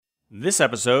This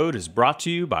episode is brought to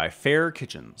you by Fair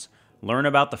Kitchens. Learn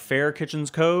about the Fair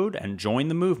Kitchens Code and join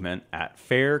the movement at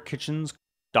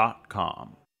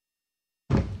fairkitchens.com.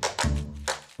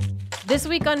 This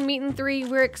week on Meat and Three,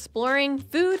 we're exploring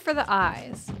food for the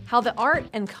eyes, how the art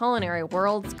and culinary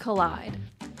worlds collide.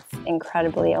 It's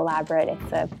incredibly elaborate.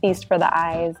 It's a feast for the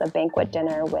eyes, a banquet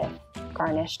dinner with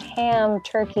garnished ham,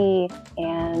 turkey,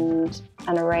 and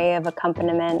an array of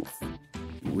accompaniments.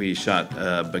 We shot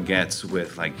baguettes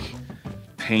with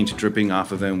paint dripping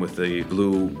off of them with the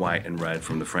blue, white, and red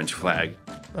from the French flag.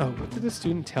 Oh, what did the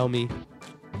student tell me?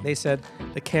 They said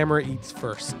the camera eats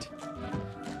first.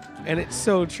 And it's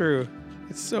so true.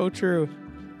 It's so true.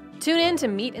 Tune in to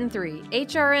Meat and Three,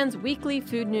 HRN's weekly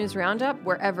food news roundup,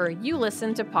 wherever you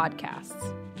listen to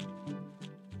podcasts.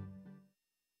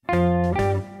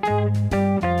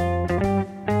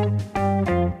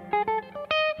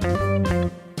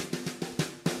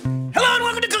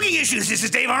 Issues. This is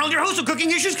Dave Arnold, your host of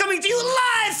Cooking Issues, coming to you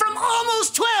live from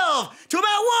almost 12 to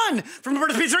about 1 from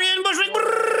Roberta's Pizzeria in Bushwick,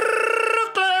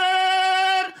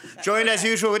 Brooklyn. Joined as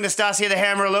usual with Nastasia the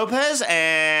Hammer Lopez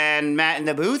and Matt in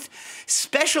the booth.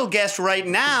 Special guest right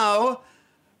now,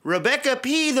 Rebecca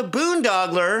P. the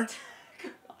Boondoggler.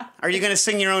 Are you going to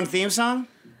sing your own theme song?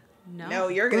 No,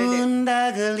 you're going to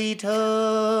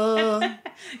Boondogalito.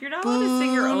 You're not allowed to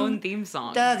sing your own theme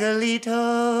song.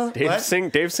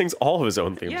 Boondogalito. Dave sings all of his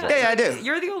own theme songs. Yeah, I do.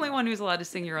 You're the only one who's allowed to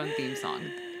sing your own theme song.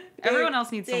 Everyone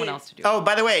else needs someone else to do it. Oh,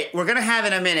 by the way, we're going to have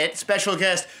in a minute special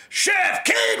guest, Chef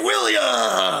Kate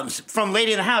Williams from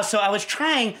Lady in the House. So I was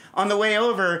trying on the way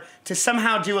over to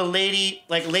somehow do a Lady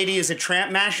is a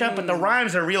Tramp mashup, but the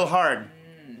rhymes are real hard.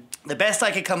 The best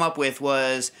I could come up with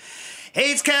was,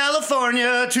 hates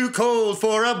California, too cold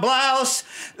for a blouse.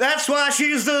 That's why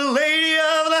she's the lady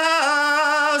of the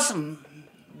house.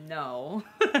 No.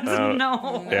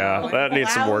 No. Yeah, that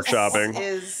needs some workshopping.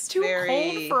 It's too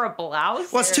cold for a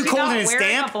blouse. Well, it's too cold in his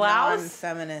stamp. A blouse?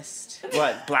 Non-feminist.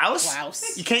 What, blouse?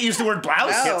 Blouse. You can't use the word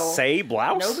blouse? No. Say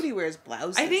blouse? Nobody wears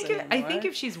blouses anymore. I think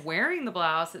if she's wearing the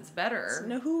blouse, it's better.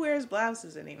 No, who wears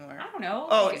blouses anymore? I don't know.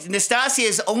 Oh, Nastasia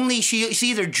is only, she's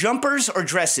either jumpers or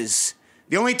dresses.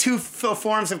 The only two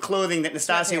forms of clothing that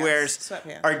Nastasia wears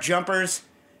are jumpers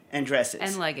and dresses.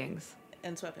 And leggings.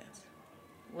 And sweatpants.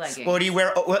 Leggings. Well, do you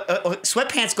wear...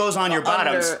 sweatpants goes on your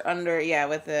bottoms.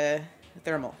 With the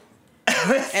thermal.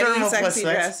 Thermal Any plus sexy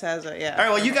sweats. dress has a, yeah. All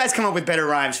right, well, you guys come up with better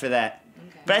rhymes for that.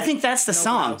 Okay. But I think that's the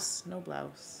song. Blouse. No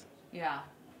blouse. Yeah.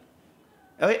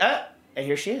 Oh, and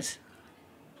here she is.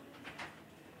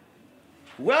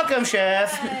 Welcome,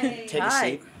 Chef. Hi. Take a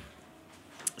seat.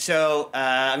 So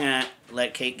I'm gonna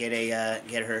let Kate get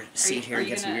her seat here and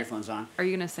get some earphones on. Are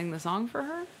you gonna sing the song for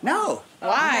her? No.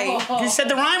 Why? You said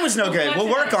the rhyme was no good. We'll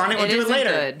work on it. We'll do it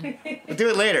later. We'll do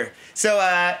it later. So,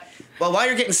 well, while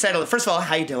you're getting settled, first of all,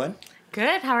 how you doing?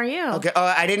 Good, how are you? Okay. Oh,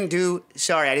 I didn't do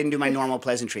my normal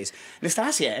pleasantries.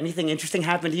 Nastasia, anything interesting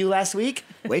happened to you last week?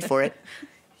 Wait for it.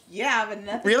 Yeah, but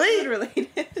nothing Really? food related.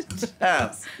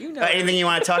 Oh. You know. Anything you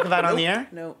want to talk about on the air?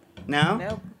 Nope. No?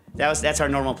 Nope. That's our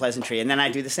normal pleasantry. And then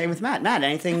I do the same with Matt. Matt,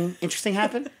 anything interesting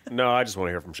happen? No, I just want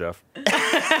to hear from Chef.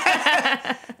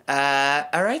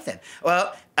 All right, then.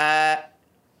 Well,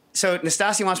 so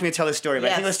Nastasia wants me to tell this story,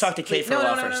 but I think let's talk to Kate for a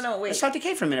while first. No, wait. Let's talk to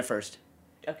Kate for a minute first.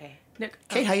 Okay.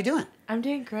 Kate, how you doing? I'm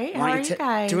doing great. How are you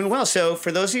guys? Doing well. So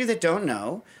for those of you that don't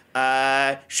know,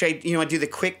 should I do the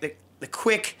quick...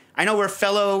 I know we're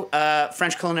fellow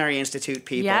French Culinary Institute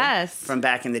people. Yes. From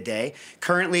back in the day.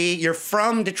 Currently, you're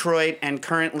from Detroit and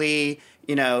currently,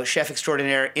 chef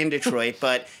extraordinaire in Detroit,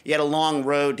 but you had a long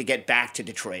road to get back to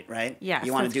Detroit, right? Yes,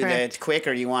 You want to that's do correct. the quick,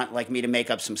 or you want me to make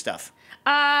up some stuff?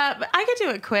 I could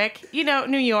do it quick.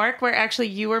 New York, where actually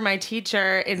you were my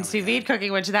teacher in sous vide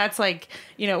cooking, which that's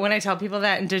when I tell people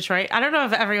that in Detroit, I don't know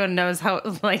if everyone knows how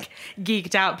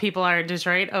geeked out people are in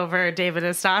Detroit over David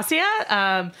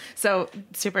Anastasia. So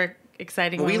super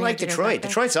exciting. Well, we when like get to go Detroit. back there.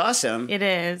 Detroit's awesome. It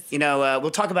is. We'll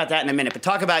talk about that in a minute, but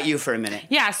talk about you for a minute.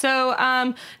 Yeah,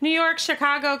 so New York,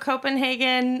 Chicago,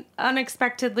 Copenhagen,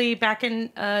 unexpectedly back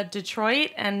in Detroit,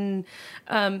 and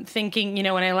thinking,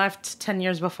 when I left 10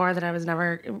 years before that I was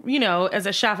never, as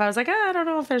a chef, I was like, I don't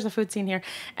know if there's a food scene here,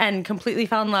 and completely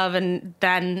fell in love, and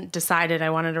then decided I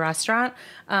wanted a restaurant,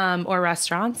 or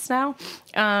restaurants now.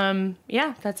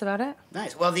 Yeah, that's about it.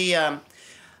 Nice. Well,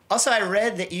 also I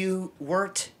read that you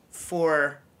worked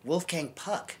for Wolfgang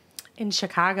Puck. In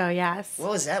Chicago, yes.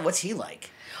 What was that? What's he like?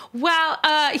 Well,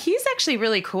 he's actually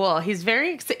really cool. He's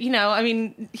very,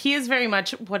 he is very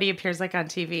much what he appears like on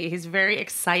TV. He's very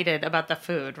excited about the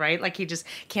food, right? Like he just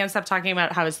can't stop talking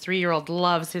about how his 3-year-old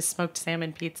loves his smoked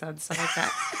salmon pizza and stuff like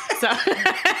that.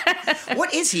 So,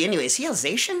 What is he anyway? Is he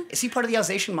Alsatian? Is he part of the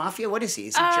Alsatian mafia? What is he?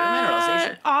 Is he German or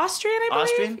Alsatian? Austrian, I believe.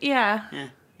 Austrian? Yeah.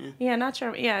 Yeah. Not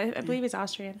German. Yeah, I believe he's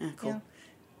Austrian. Cool.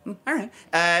 All right.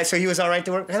 So he was all right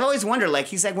to work. I've always wondered, like,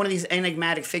 he's like one of these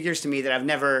enigmatic figures to me that I've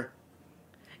never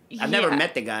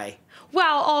met the guy.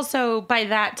 Well, also by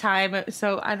that time,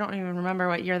 so I don't even remember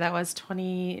what year that was,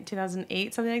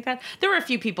 2008, something like that. There were a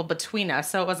few people between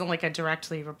us, so it wasn't like a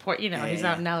directly report. He's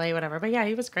out in LA, whatever. But yeah,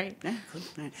 he was great. Yeah, cool.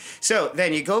 All right. So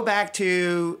then you go back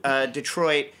to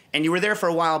Detroit, and you were there for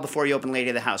a while before you opened Lady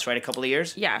of the House, right? A couple of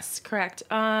years? Yes, correct.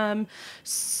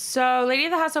 So Lady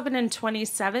of the House opened in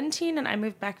 2017, and I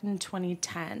moved back in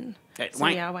 2010. Okay, So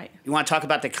why- yeah, wait. You want to talk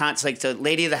about the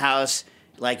Lady of the House?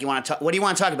 Like, you want to talk? What do you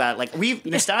want to talk about? Like,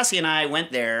 Nastasi and I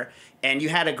went there, and you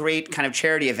had a great kind of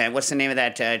charity event. What's the name of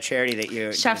that charity that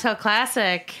you? Chef's Hill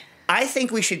Classic. I think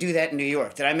we should do that in New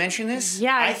York. Did I mention this?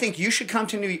 Yeah. I think you should come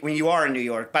to when you are in New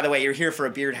York. By the way, you're here for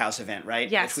a Beard House event, right?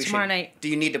 Yes, Which we tomorrow night. Do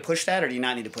you need to push that, or do you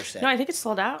not need to push that? No, I think it's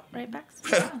sold out, right, Bex?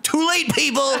 Too late,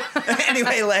 people.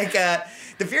 Anyway, like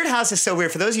the Beard House is so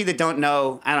weird. For those of you that don't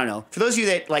know, I don't know. For those of you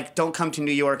that like don't come to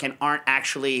New York and aren't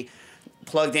actually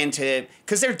plugged into,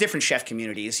 because there are different chef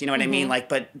communities, you know what I mean? Like,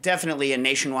 but definitely a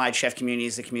nationwide chef community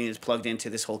is the community that's plugged into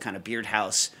this whole kind of Beard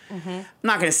House. I'm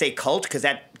not going to say cult because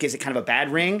that gives it kind of a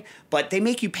bad ring, but they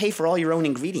make you pay for all your own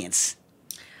ingredients.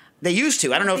 They used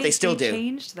to. I don't know if they still do.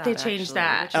 Changed that, They changed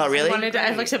that. Oh, really?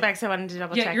 I looked at Bex. I wanted to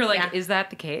double check. Yeah, you're like, is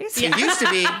that the case? It used to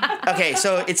be, okay,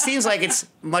 so it seems like it's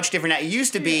much different now. It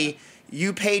used to be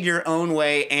you paid your own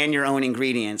way and your own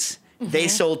ingredients. They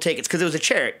sold tickets because it was a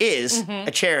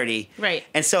a charity. Right.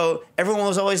 And so everyone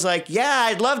was always like, yeah,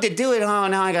 I'd love to do it. Oh,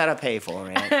 now I got to pay for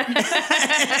it.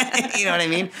 You know what I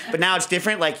mean? But now it's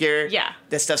different. Like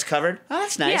this stuff's covered. Oh,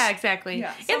 that's nice. Yeah, exactly.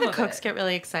 Yeah, and some the of cooks it. get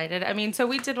really excited. I mean, so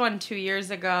we did one 2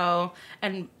 years ago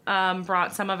and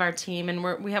brought some of our team, and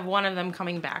we have one of them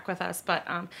coming back with us. But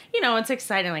it's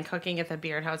exciting, like cooking at the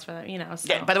Beard House for them.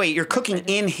 So. Yeah, by the way, you're cooking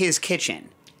in his kitchen.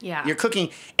 Yeah. You're cooking,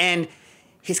 and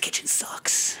his kitchen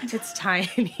sucks. It's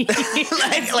tiny. It's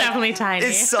definitely tiny.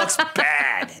 It sucks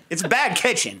bad. It's a bad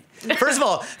kitchen. First of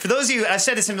all, for those of you, I've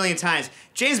said this a million times,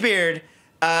 James Beard,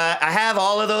 I have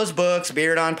all of those books,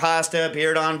 Beard on Pasta,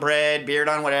 Beard on Bread, Beard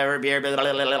on whatever, Beard, blah,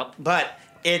 blah, blah, blah, but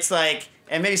it's like,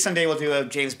 and maybe someday we'll do a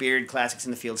James Beard Classics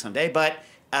in the Field someday, but,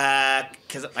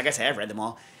 because like I said, I've read them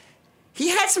all. He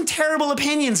had some terrible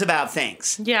opinions about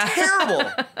things. Yeah.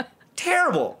 Terrible.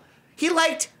 Terrible. He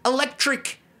liked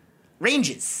electric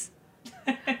ranges.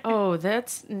 Oh,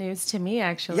 that's news to me,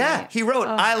 actually. Yeah, he wrote,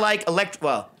 I like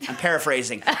well, I'm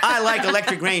paraphrasing. I like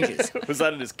electric ranges. Was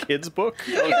that in his kid's book?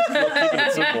 Keeping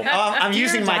it simple. I'm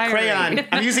using my diary. crayon.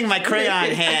 I'm using my crayon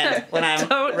hand when I'm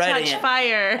Don't writing touch it.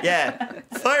 fire. Yeah,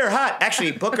 fire hot.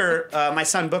 Actually, Booker, my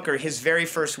son Booker, his very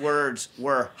first words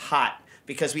were hot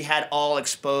because we had all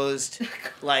exposed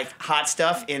like hot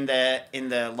stuff in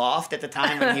the loft at the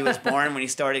time when he was born, when he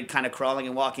started kind of crawling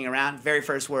and walking around. Very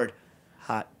first word,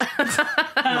 hot.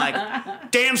 I'm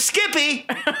like, damn Skippy.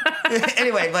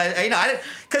 Anyway, but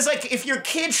because like if your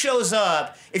kid shows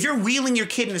up, if you're wheeling your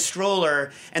kid in a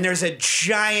stroller and there's a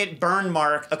giant burn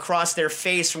mark across their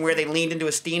face from where they leaned into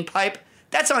a steam pipe,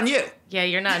 that's on you. Yeah,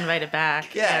 you're not invited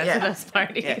back. Yeah. To those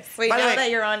parties. Yeah. Wait, By the now way-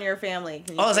 that you're on your family.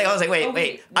 Can you I was like, wait.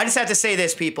 wait. I just have to say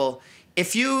this, people.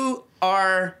 If you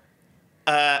are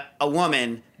a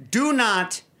woman, do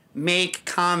not make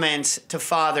comments to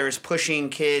fathers pushing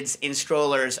kids in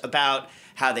strollers about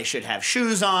how they should have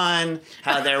shoes on,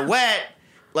 how they're wet.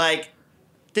 Like,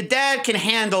 the dad can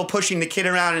handle pushing the kid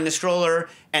around in the stroller,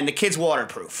 and the kid's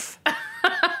waterproof.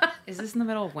 Is this in the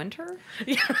middle of winter?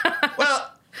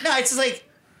 Well, no, it's just like,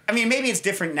 I mean, maybe it's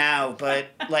different now, but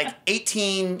like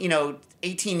 18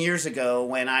 years ago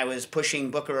when I was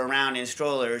pushing Booker around in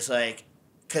strollers, like,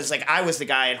 because like I was the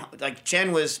guy, like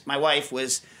Jen was, my wife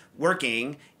was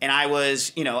working, and I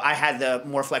was, I had the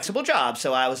more flexible job,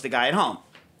 so I was the guy at home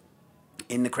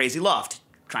in the crazy loft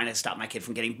trying to stop my kid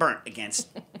from getting burnt against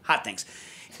hot things.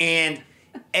 And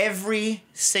every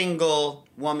single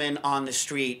woman on the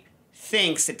street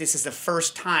thinks that this is the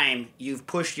first time you've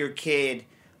pushed your kid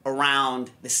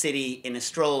around the city in a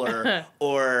stroller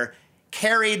or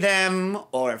carried them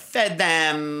or fed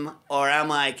them, or I'm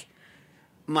like,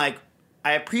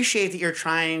 I appreciate that you're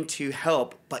trying to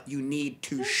help, but you need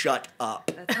to shut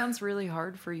up. That sounds really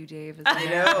hard for you, Dave. Isn't I it?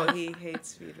 know, he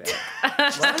hates feedback.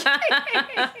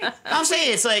 I'm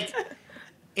saying it's like,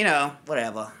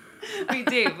 whatever. Wait,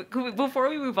 Dave, before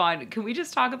we move on, can we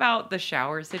just talk about the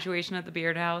shower situation at the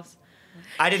Beard House?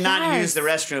 I did not Yes. use the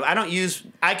restroom.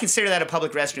 I consider that a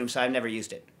public restroom, so I've never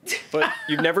used it. But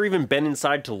you've never even been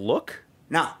inside to look?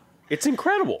 No. It's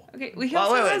incredible. Okay, well, he Well,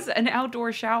 also wait. has an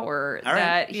outdoor shower All right.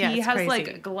 that Yeah, he it's has crazy.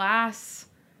 like glass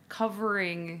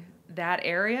covering that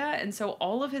area, and so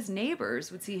all of his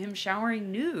neighbors would see him showering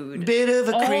nude Bit of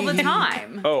a all the creep.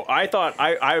 time. Oh, I thought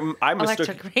I mistook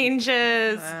Electric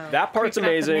ranges. that part's Creeped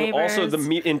out the amazing. Also, the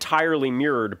neighbors. entirely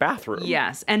mirrored bathroom.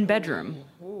 Yes, and bedroom.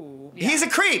 He's a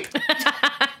creep.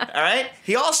 All right?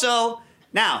 He also,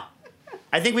 now,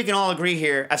 I think we can all agree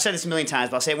here. I've said this a million times,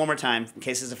 but I'll say it one more time in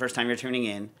case this is the first time you're tuning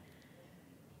in.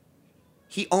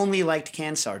 He only liked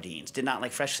canned sardines, did not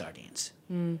like fresh sardines.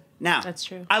 Now, That's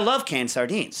true. I love canned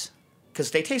sardines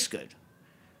because they taste good.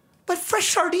 But fresh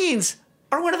sardines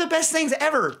are one of the best things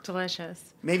ever.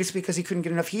 Delicious. Maybe it's because he couldn't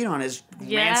get enough heat on his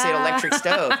Yeah. rancid electric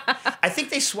stove. I think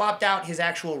they swapped out his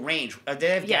actual range. Do they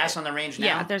have gas on the range now?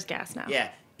 Yeah, there's gas now. Yeah,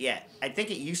 yeah. I think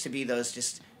it used to be those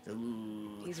just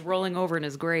He's rolling over in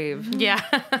his grave. Yeah.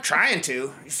 trying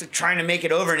to. He's trying to make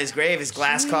it over in his grave, his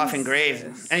glass coffin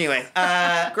grave. Anyway,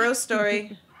 Gross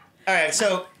story. all right.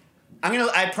 So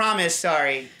I promised.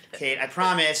 Sorry, Kate. I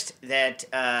promised that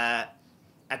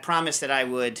I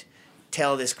would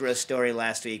tell this gross story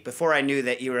last week before I knew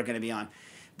that you were going to be on.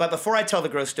 But before I tell the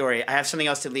gross story, I have something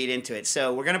else to lead into it.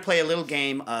 So we're going to play a little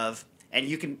game of, and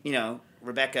you can,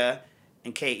 Rebecca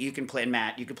and Kate, you can play, and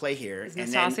Matt, you can play here. Is and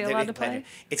Nastasia then we allowed can to play? there.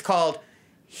 It's called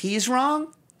He's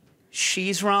Wrong,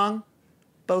 She's Wrong,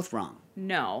 Both Wrong.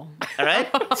 No. All right?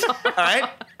 All right?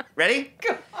 Ready?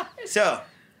 So,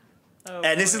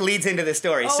 and this leads into the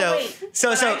story. Oh, so, wait. so,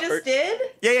 What so, I just did?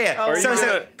 yeah. Oh, Are you so,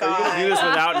 gonna do this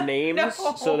without names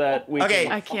so that we okay.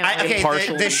 can... I can't. Okay.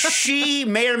 Impartially. The she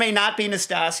may or may not be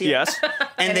Nastasia. Yes.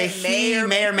 And the it may he or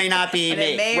may or may not be And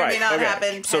me. it may or Right, may not okay.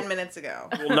 happen 10 So- minutes ago.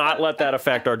 Will not let that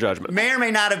affect our judgment. May or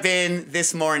may not have been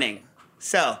this morning.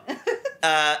 So,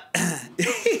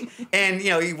 and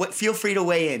feel free to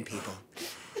weigh in, people.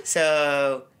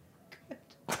 So,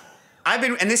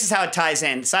 and this is how it ties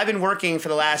in. So I've been working for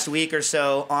the last week or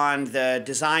so on the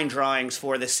design drawings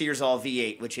for the Searsall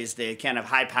V8, which is the kind of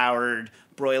high-powered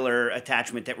broiler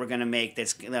attachment that we're going to make.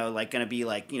 That's going to be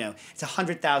it's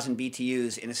 100,000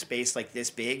 BTUs in a space like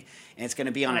this big, and it's going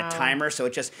to be on a timer. So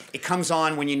it comes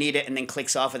on when you need it, and then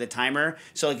clicks off of the timer.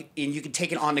 So and you can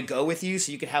take it on the go with you,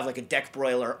 so you could have like a deck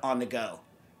broiler on the go.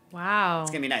 Wow.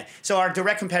 It's gonna be nice. So our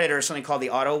direct competitor is something called the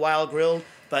Auto Wild Grill,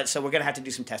 but so we're gonna have to do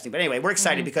some testing. But anyway, we're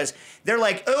excited because they're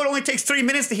like, oh, it only takes 3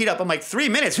 minutes to heat up. I'm like, 3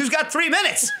 minutes? Who's got 3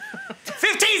 minutes?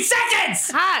 15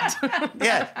 seconds! Hot.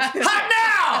 Yeah,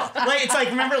 hot now! Like it's like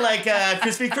remember like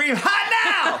Krispy Kreme,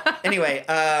 hot now! Anyway,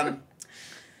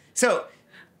 so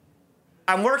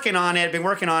I'm working on it. I've been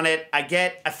working on it. I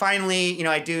finally,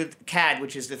 I do CAD,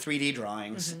 which is the 3D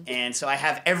drawings. And so I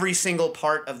have every single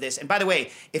part of this. And by the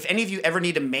way, if any of you ever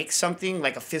need to make something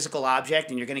like a physical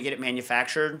object and you're going to get it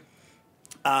manufactured,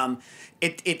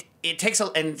 it takes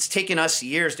and it's taken us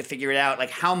years to figure it out,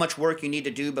 like how much work you need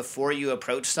to do before you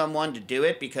approach someone to do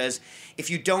it. Because if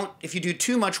you do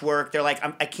too much work, they're like,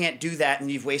 I can't do that, and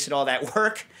you've wasted all that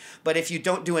work. But if you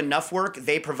don't do enough work,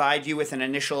 they provide you with an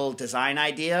initial design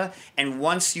idea, and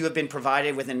once you have been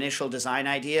provided with an initial design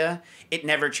idea, it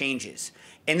never changes.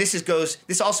 And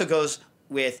this also goes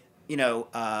with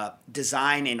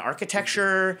design in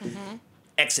architecture,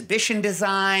 exhibition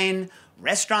design,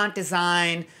 restaurant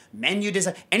design, menu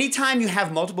design. Anytime you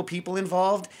have multiple people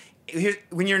involved,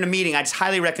 when you're in a meeting, I just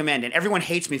highly recommend, and everyone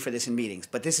hates me for this in meetings,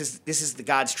 but this is the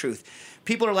God's truth.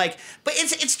 People are like, but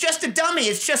it's just a dummy.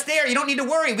 It's just there. You don't need to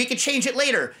worry. We could change it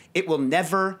later. It will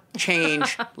never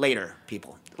change later,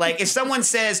 people. Like if someone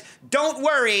says, don't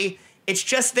worry, it's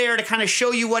just there to kind of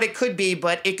show you what it could be,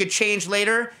 but it could change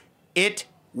later, it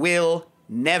will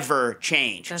never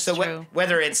change. That's so true.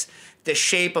 Whether it's the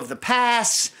shape of the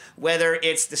pass, whether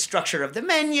it's the structure of the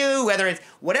menu, whether it's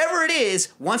whatever it is,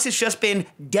 once it's just been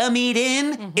dummied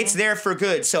in, it's there for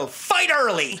good. So fight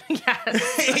early.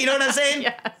 Yes. You know what I'm saying?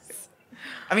 Yes.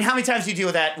 I mean, how many times do you deal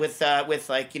with that with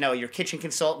like, your kitchen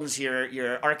consultants,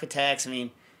 your architects? I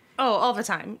mean, Oh, all the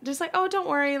time. Just like, oh, don't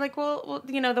worry. Like, we'll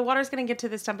the water's going to get to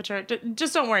this temperature.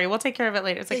 Just don't worry. We'll take care of it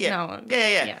later. It's like, no.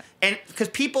 Yeah. And because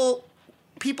people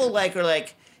are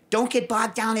like, don't get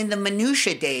bogged down in the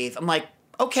minutia, Dave. I'm like,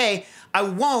 okay, I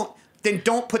won't. Then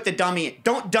don't put the dummy in.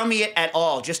 Don't dummy it at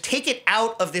all. Just take it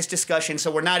out of this discussion so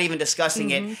we're not even discussing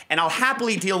it. And I'll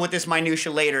happily deal with this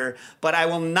minutia later, but I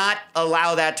will not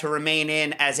allow that to remain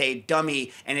in as a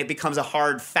dummy and it becomes a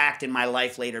hard fact in my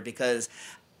life later, because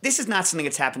this is not something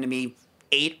that's happened to me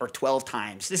 8 or 12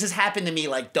 times. This has happened to me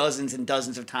like dozens and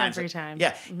dozens of times. Every time.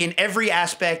 Yeah, in every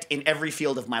aspect, in every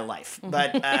field of my life.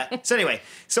 But so anyway,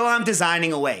 so I'm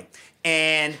designing away.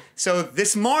 And so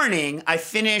this morning, I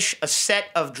finish a set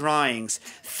of drawings,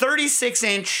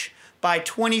 36-inch by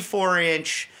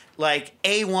 24-inch, like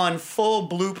A1 full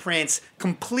blueprints,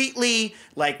 completely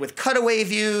like with cutaway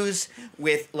views,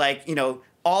 with like, you know,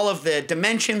 all of the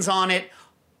dimensions on it,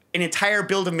 an entire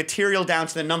build of material down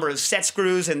to the number of set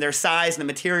screws and their size and the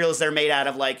materials they're made out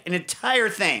of, like an entire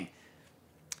thing.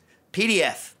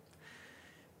 PDF.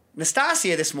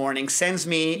 Nastasia this morning sends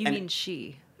me... You mean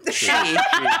she. She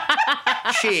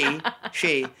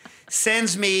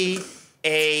sends me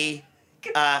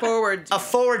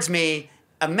forwards me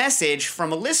a message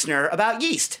from a listener about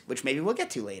yeast, which maybe we'll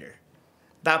get to later.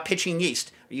 About pitching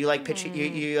yeast. You like pitching?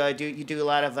 You do a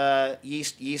lot of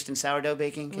yeast and sourdough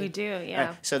baking? We do, yeah. All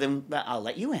right, so then I'll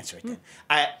let you answer it then.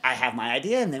 I have my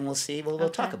idea, and then we'll see. We'll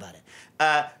talk about it.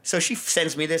 So she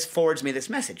forwards me this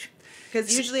message.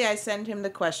 Because usually I send him the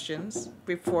questions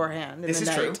beforehand in This the is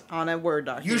night true. on a Word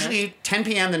document. Usually 10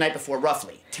 p.m. the night before,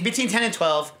 roughly. Between 10 and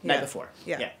 12, night before.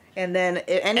 Yeah. And then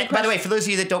any By the way, for those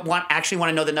of you that don't actually want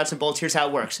to know the nuts and bolts, here's how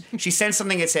it works. She sends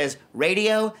something that says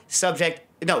subject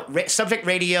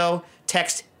radio,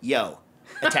 text yo,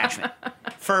 attachment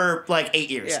for like 8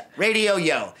 years. Yeah. Radio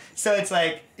yo. So it's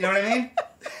like, you know what I mean?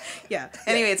 Yeah.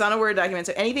 Anyway, it's on a Word document.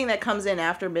 So anything that comes in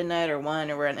after midnight or 1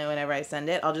 or whenever I send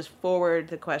it, I'll just forward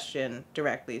the question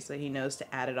directly so he knows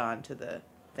to add it on to the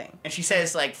thing. And she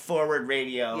says like forward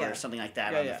radio Yeah. or something like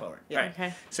that Yeah, on the yeah. forward. Yeah. Right.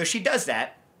 Okay. So she does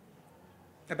that.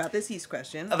 About this yeast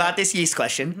question.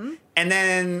 And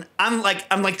then I'm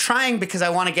like trying because I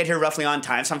want to get here roughly on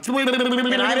time. So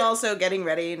And I'm also getting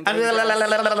ready and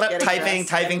getting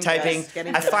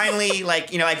typing. I finally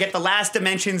I get the last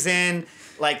dimensions in.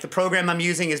 Like the program I'm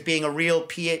using is being a real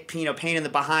pain in the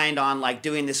behind on like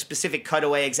doing this specific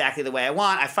cutaway exactly the way I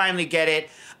want. I finally get it.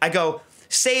 I go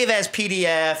save as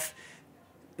PDF.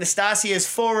 Nastasia's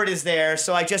forward is there,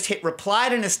 so I just hit reply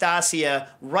to Nastasia,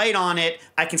 write on it.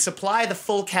 I can supply the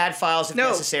full CAD files if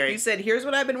necessary. You said, here's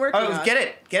what I've been working on. Get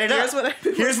it Here's up.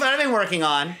 Here's what I've been working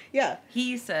on. Yeah.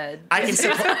 He said. I can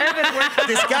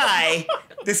supply.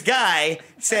 This guy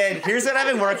said, here's what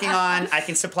I've been working on. I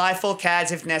can supply full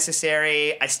CADs if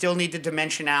necessary. I still need to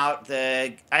dimension out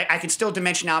I can still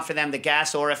dimension out for them the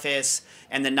gas orifice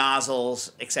and the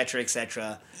nozzles, etc.,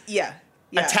 etc. Yeah.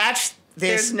 Attach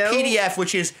this PDF,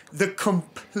 which is the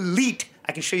complete.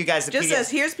 I can show you guys the just PDF. says,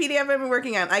 here's PDF I've been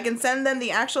working on. I can send them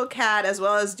the actual CAD as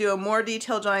well as do a more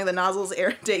detailed drawing of the nozzle's air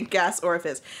intake gas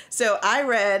orifice. So I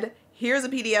read, here's a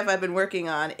PDF I've been working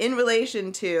on in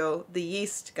relation to the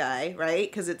yeast guy, right?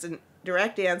 Because it's a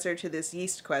direct answer to this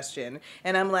yeast question.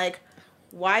 And I'm like,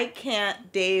 why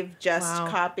can't Dave just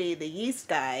copy the yeast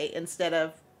guy instead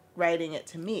of writing it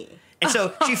to me? And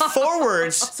so she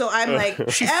forwards. So I'm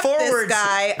like, she F forwards. this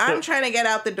guy. I'm trying to get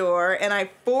out the door, and I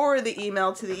forward the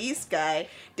email to the East guy.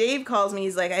 Dave calls me.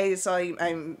 He's like, I saw you.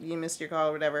 You missed your call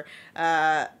or whatever.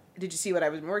 Did you see what I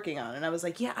was working on? And I was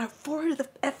like, yeah, I forwarded the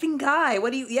effing guy.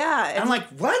 What do you? Yeah. And I'm like,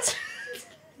 what?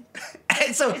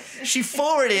 And so she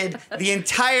forwarded the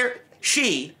entire.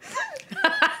 She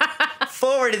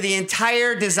forwarded the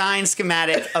entire design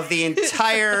schematic of the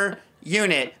entire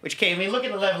unit, which came. I mean, look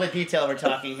at the level of detail we're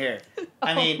talking here.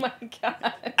 I mean, oh my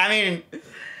God. I mean,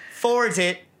 forwards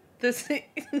it.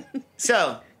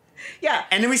 So, yeah,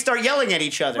 and then we start yelling at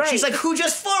each other. Right. She's like, "Who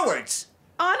just forwards?"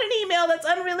 On an email that's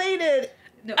unrelated.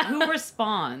 No, who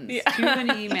responds to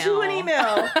an email? To an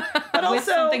email. But with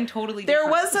also, something totally there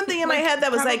different. was something in my head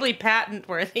that was Probably like patent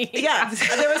worthy. Yeah,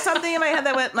 there was something in my head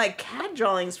that went like CAD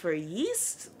drawings for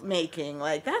yeast making.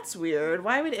 Like that's weird.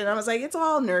 Why would? And I was like, it's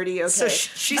all nerdy. Okay. So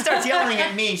she starts yelling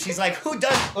at me. She's like, "Who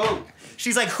does?" Oh,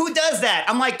 she's like, "Who does that?"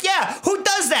 I'm like, "Yeah, who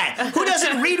does that? Who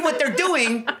doesn't read what they're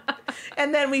doing?"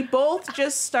 And then we both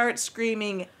just start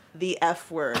screaming the F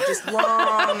word, just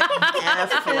long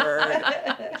F word.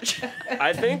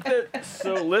 I think that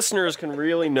so listeners can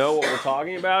really know what we're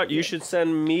talking about, you should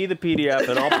send me the PDF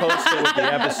and I'll post it with the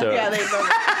episode. Yeah, they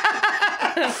both.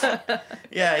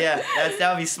 Yeah,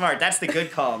 that would be smart. That's the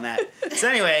good call, Matt. So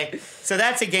anyway, so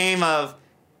that's a game of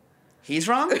he's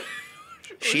wrong,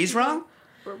 she's wrong,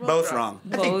 both wrong.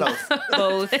 I think both.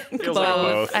 Both. Feels like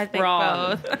both. I think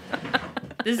Wrong. both.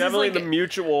 This Definitely is like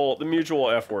the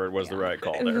mutual F word was the right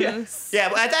call there. Yeah,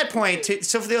 but at that point,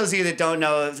 so for those of you that don't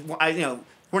know,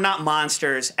 we're not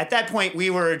monsters. At that point, we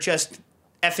were just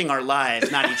effing our lives,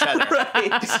 not each other.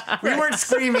 Right. We weren't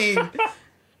screaming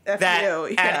F that. you,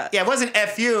 yeah. It wasn't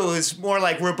F you. It was more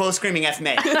like we're both screaming F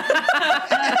me.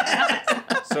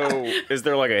 So is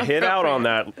there like a hit out on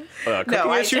that cooking No,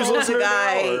 I issues told the listener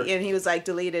guy, now, or- and he was like,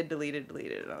 deleted. And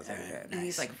I was like, okay. And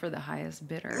he's like, for the highest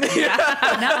bidder.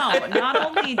 Now, not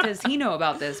only does he know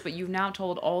about this, but you've now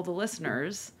told all the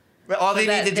listeners. But all they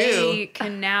that need to they do.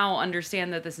 can now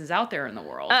understand that this is out there in the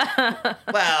world.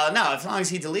 Well, no, as long as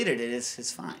he deleted it,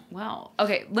 it's fine. Well,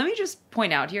 okay, let me just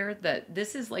point out here that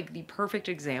this is like the perfect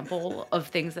example of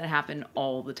things that happen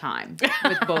all the time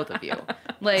with both of you.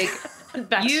 Like,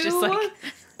 That's you, just like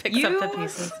picks up the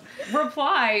pieces.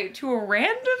 reply to a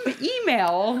random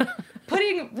email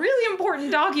putting really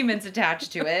important documents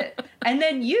attached to it, and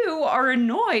then you are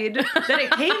annoyed that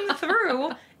it came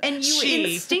through, and you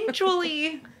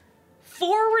instinctually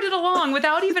forward it along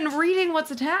without even reading what's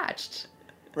attached.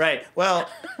 Right. Well,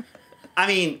 I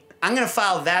mean, I'm going to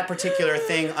file that particular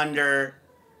thing under,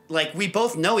 like, we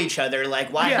both know each other.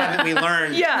 Like, why haven't we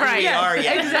learned who we are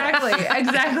yet? Exactly.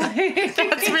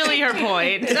 That's really her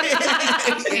point. You know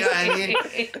what I mean?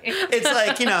 It's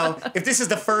like, you know, if this is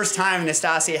the first time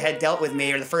Nastasia had dealt with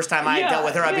me or the first time I had dealt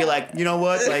with her, I'd be like, you know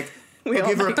what? Like, we'll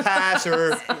give her a pass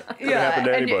or... Could happen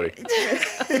to anybody.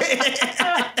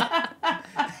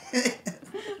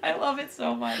 I love it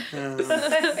so much.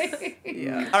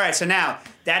 All right, so now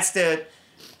that's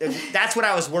what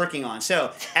I was working on.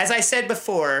 So as I said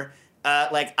before,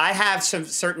 like I have some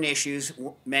certain issues,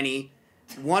 many.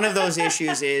 One of those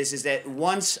issues is that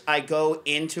once I go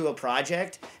into a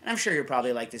project, and I'm sure you're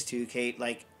probably like this too, Kate.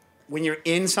 Like when you're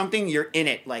in something, you're in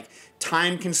it. Like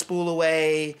time can spool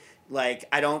away. Like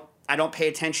I don't pay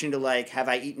attention to like, have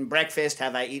I eaten breakfast?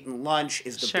 Have I eaten lunch?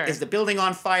 Is the building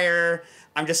on fire?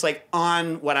 I'm just like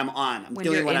on what I'm on. I'm When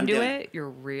doing you're what I'm into doing. it, you're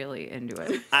really into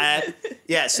it.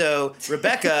 Yeah, so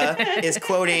Rebecca is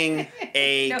quoting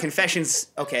a Confessions.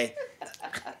 Okay.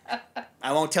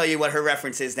 I won't tell you what her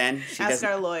reference is then. She Ask doesn't.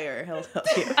 our lawyer. He'll help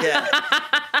you. Yeah.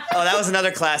 Oh, that was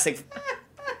another classic.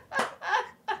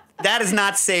 That is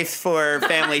not safe for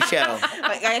family show.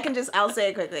 I'll say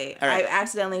it quickly. All right. I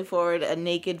accidentally forwarded a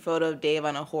naked photo of Dave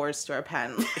on a horse to our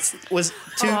patent. Was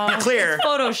to be clear,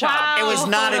 Photoshop. it was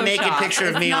not a naked picture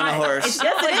of me on a horse.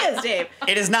 Yes, it is, Dave.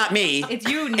 It is not me. It's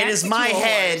you It next is my to a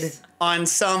head horse. on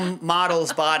some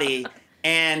model's body,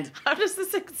 and How does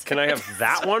this exist? Can I have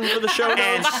that one for the show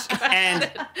and notes?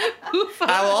 and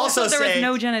I will also There was say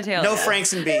no genitalia. no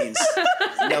Franks and beans.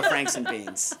 No Franks and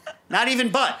beans. Not even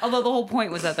butt. Although the whole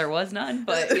point was that there was none,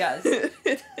 but yes.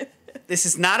 This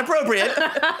is not appropriate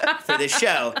for this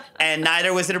show, and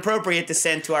neither was it appropriate to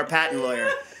send to our patent lawyer.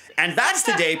 And that's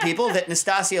the day, people, that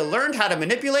Nastasia learned how to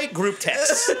manipulate group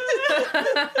texts.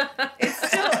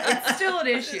 It's still an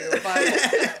issue, but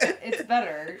it's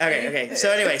better. Okay.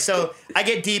 So anyway, so I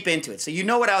get deep into it. So you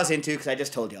know what I was into because I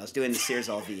just told you. I was doing the Sears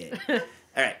All V8. All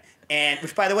right. And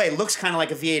which, by the way, looks kind of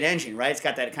like a V8 engine, right? It's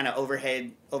got that kind of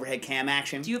overhead cam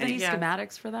action. Do you have any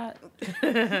schematics for that?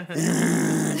 The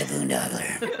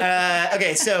boondoggle.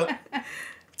 Okay, so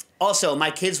also my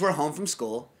kids were home from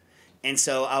school, and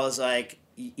so I was like,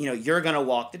 you know, you're gonna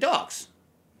walk the dogs,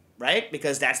 right?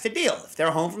 Because that's the deal. If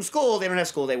they're home from school, they don't have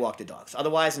school, they walk the dogs.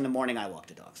 Otherwise, in the morning, I walk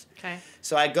the dogs. Okay.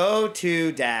 So I go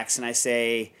to Dax and I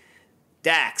say,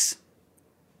 Dax,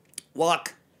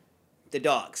 walk the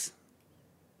dogs,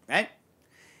 right?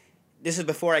 This is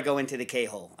before I go into the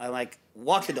K-hole. I like,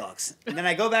 walk the dogs. And then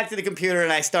I go back to the computer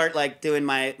and I start like doing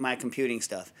my computing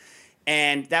stuff.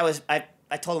 And that was, I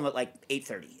told him at like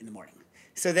 8:30 in the morning.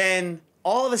 So then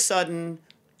all of a sudden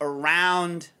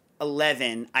around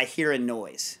 11, I hear a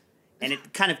noise. And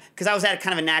it kind of, because I was at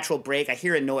kind of a natural break, I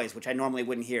hear a noise, which I normally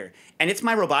wouldn't hear. And it's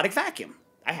my robotic vacuum.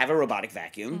 I have a robotic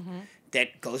vacuum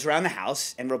that goes around the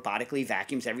house and robotically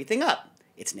vacuums everything up.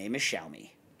 Its name is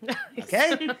Xiaomi.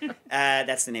 Okay?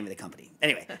 That's the name of the company.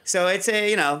 Anyway, so it's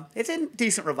a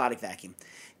decent robotic vacuum.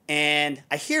 And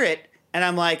I hear it, and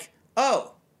I'm like,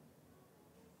 oh,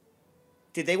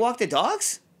 did they walk the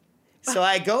dogs? So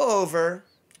I go over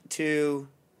to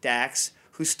Dax,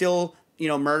 who's still,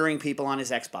 murdering people on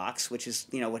his Xbox, which is,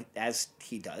 what as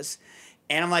he does.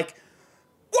 And I'm like,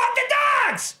 walk the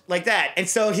dogs! Like that. And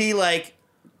so he's like,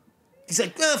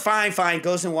 oh, fine,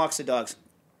 goes and walks the dogs.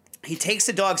 He takes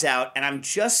the dogs out, and I'm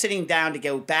just sitting down to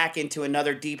go back into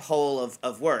another deep hole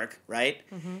of work, right?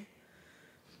 Mm-hmm.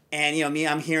 And,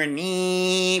 I'm hearing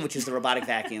me, which is the robotic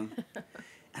vacuum.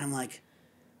 And I'm like,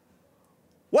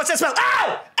 what's that smell?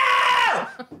 Ow! Ow!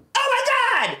 Oh,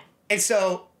 my God! And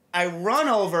so I run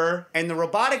over, and the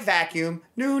robotic vacuum,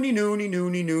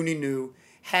 noony,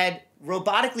 had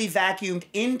robotically vacuumed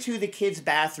into the kids'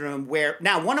 bathroom where,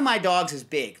 now one of my dogs is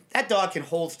big. That dog can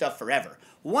hold stuff forever.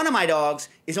 One of my dogs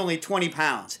is only 20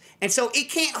 pounds. And so it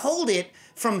can't hold it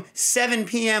from 7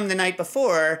 p.m. the night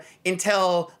before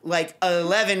until like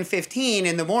 11:15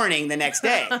 in the morning the next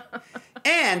day.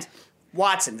 And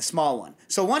Watson, the small one.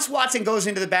 So once Watson goes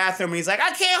into the bathroom and he's like, I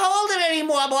can't hold it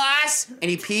anymore, boss. And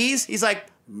he pees, he's like,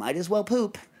 might as well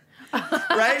poop.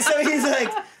 Right? So he's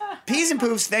like, pees and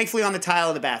poops, thankfully, on the tile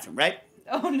of the bathroom, right?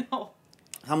 Oh, no.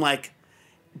 I'm like,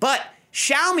 but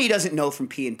Xiaomi doesn't know from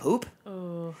pee and poop.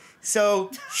 Oh.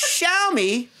 So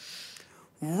Xiaomi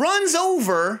runs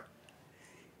over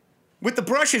with the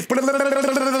brushes,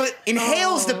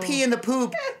 inhales the pee and the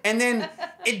poop, and then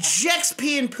ejects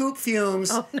pee and poop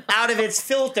fumes out of its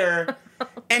filter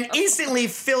and instantly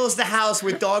fills the house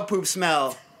with dog poop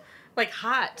smell. Like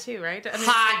hot too, right? I mean,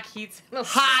 Hot. like heat.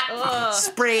 Hot,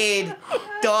 sprayed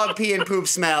dog pee and poop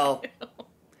smell.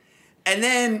 And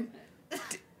then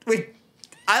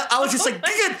I was just like,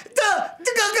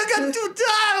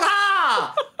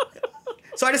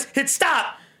 so I just hit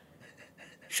stop,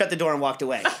 shut the door, and walked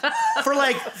away. For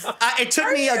like, it took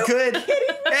me a good,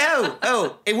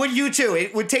 it would you too.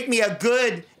 It would take me a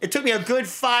good,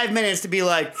 5 minutes to be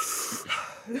like,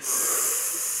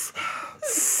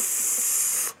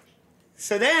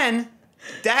 so then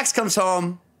Dax comes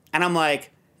home and I'm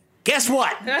like, guess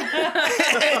what?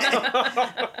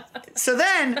 So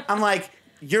then I'm like,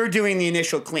 you're doing the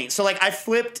initial clean. So like I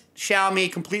flipped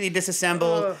Xiaomi, completely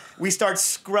disassembled. Ugh. We start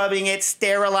scrubbing it,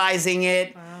 sterilizing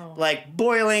it, like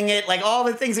boiling it, like all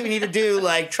the things that we need to do,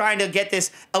 like trying to get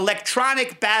this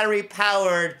electronic battery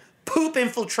powered, poop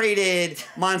infiltrated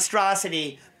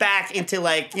monstrosity back into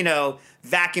like,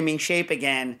 vacuuming shape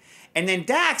again. And then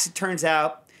Dax, it turns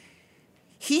out,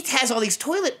 he has all these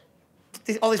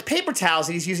paper towels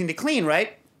that he's using to clean,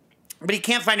 right? But he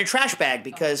can't find a trash bag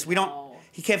because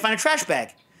he can't find a trash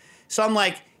bag. So I'm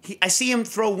like, I see him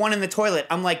throw one in the toilet.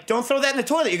 I'm like, don't throw that in the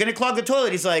toilet. You're going to clog the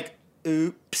toilet. He's like,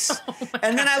 oops.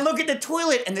 And then I look at the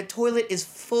toilet, and the toilet is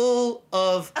full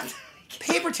of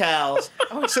paper towels.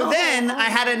 So then I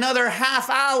had another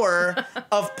half hour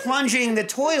of plunging the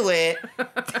toilet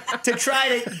to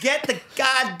try to get the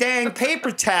goddamn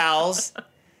paper towels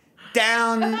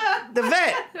down the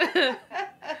vent.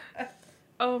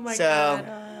 Oh my God.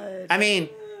 I mean,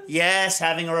 yes,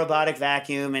 having a robotic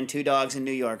vacuum and 2 dogs in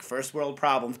New York, first world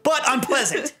problems, but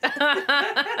unpleasant.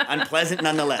 Unpleasant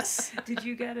nonetheless. Did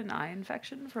you get an eye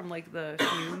infection from like the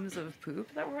fumes of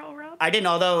poop that were all around? I didn't,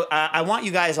 although I want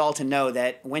you guys all to know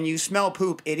that when you smell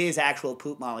poop, it is actual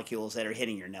poop molecules that are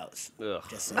hitting your nose. Ugh.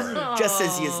 Just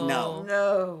as you know.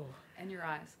 No. And your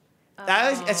eyes.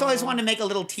 I always wanted to make a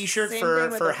little T-shirt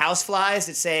for houseflies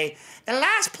that say, the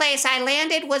last place I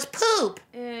landed was poop.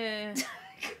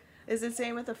 Is it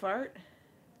same with the fart?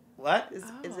 What? Is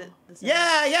it the same?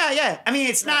 Yeah. I mean,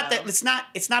 it's not that. It's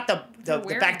not the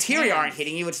bacteria aren't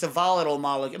hitting you. It's the volatile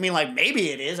molecule. I mean, like maybe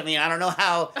it is. I mean, I don't know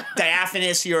how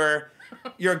diaphanous your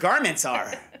garments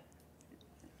are.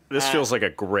 This feels like a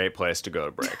great place to go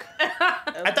to break.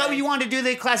 Okay. I thought you wanted to do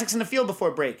the classics in the field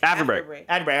before break. After break.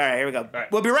 All right, here we go. Right.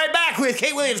 We'll be right back with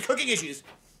Kate Williams, Cooking Issues.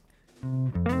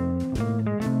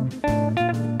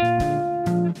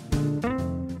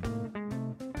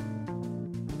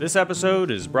 This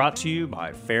episode is brought to you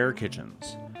by Fair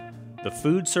Kitchens. The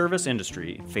food service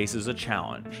industry faces a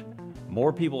challenge.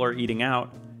 More people are eating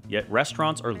out, yet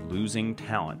restaurants are losing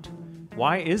talent.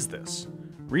 Why is this?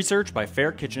 Research by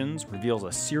Fair Kitchens reveals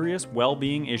a serious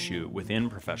well-being issue within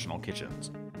professional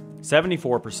kitchens.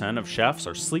 74% of chefs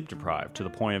are sleep deprived to the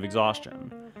point of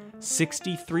exhaustion.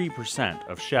 63%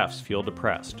 of chefs feel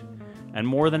depressed, and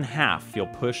more than half feel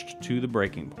pushed to the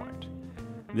breaking point.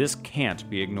 This can't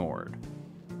be ignored.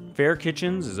 Fair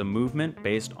Kitchens is a movement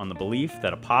based on the belief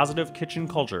that a positive kitchen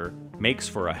culture makes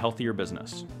for a healthier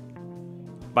business.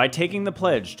 By taking the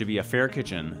pledge to be a Fair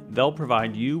Kitchen, they'll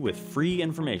provide you with free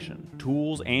information,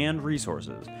 tools, and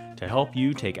resources to help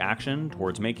you take action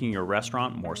towards making your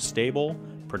restaurant more stable,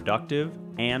 productive,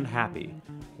 and happy,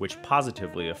 which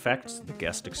positively affects the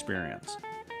guest experience.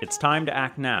 It's time to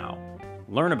act now.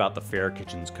 Learn about the Fair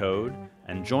Kitchens Code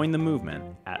and join the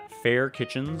movement at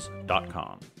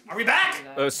fairkitchens.com. Are we back?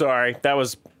 Oh, sorry. That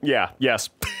was, yes.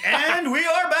 And we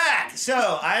are back.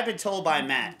 So I've been told by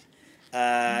Matt,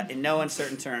 in no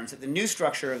uncertain terms, that the new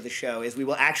structure of the show is we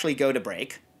will actually go to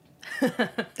break.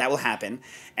 That will happen.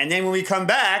 And then when we come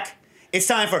back, it's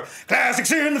time for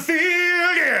Classics in the Field,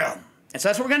 yeah. And so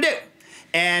that's what we're going to do.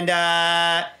 And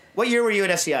what year were you at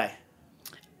SCI?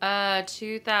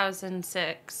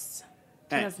 2006.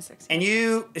 2006. And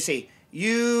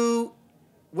you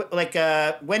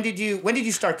when did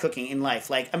you start cooking in life?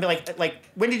 Like, I mean, like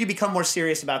when did you become more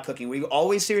serious about cooking? Were you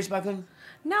always serious about cooking?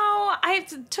 No, I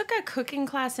took a cooking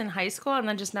class in high school and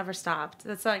then just never stopped.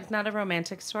 That's like not a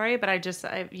romantic story, but I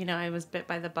was bit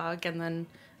by the bug and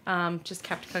then just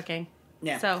kept cooking.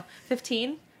 Yeah. So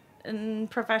 15 and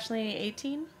professionally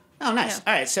 18. Oh, nice. Yeah.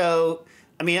 All right. So,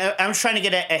 I mean, I'm trying to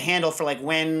get a handle for like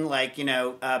when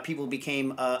people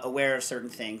became aware of certain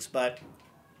things. But,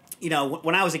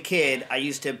 when I was a kid, I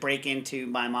used to break into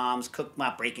my mom's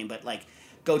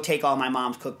go take all my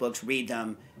mom's cookbooks, read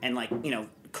them, and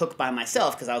cook by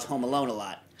myself because I was home alone a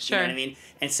lot. Sure. You know what I mean?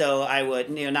 And so I would,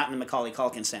 not in the Macaulay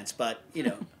Culkin sense, but,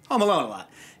 home alone a lot.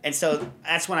 And so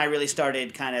that's when I really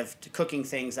started kind of cooking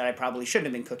things that I probably shouldn't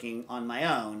have been cooking on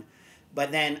my own.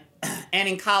 But then, and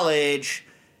in college,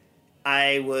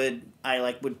 I would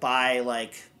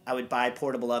buy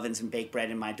portable ovens and bake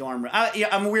bread in my dorm room.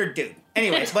 I'm a weird dude.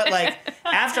 Anyways, but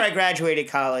after I graduated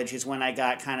college is when I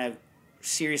got kind of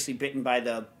seriously bitten by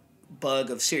the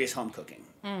bug of serious home cooking.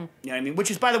 You know what I mean?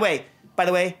 Which is, by the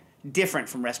way, different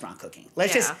from restaurant cooking.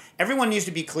 Everyone needs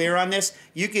to be clear on this.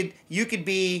 You could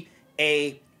be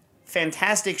a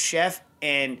fantastic chef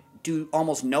and do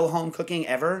almost no home cooking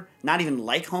ever, not even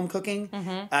like home cooking,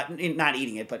 not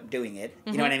eating it, but doing it.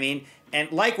 You know what I mean?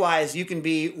 And likewise, you can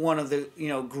be one of the,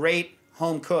 great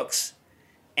home cooks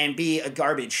and be a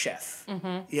garbage chef.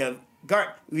 Will you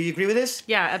agree with this?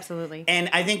 Yeah, absolutely. And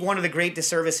I think one of the great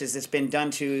disservices that's been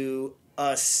done to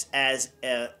us as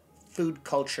a food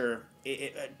culture,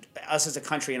 us as a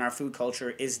country and our food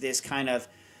culture, is this kind of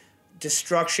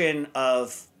destruction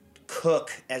of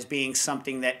cook as being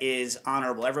something that is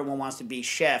honorable. Everyone wants to be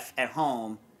chef at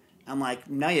home. I'm like,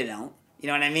 no, you don't. You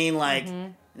know what I mean? Like, no,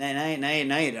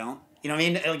 you don't. You know what I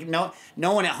mean? Like,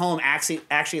 no one at home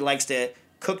actually likes to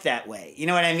cook that way. You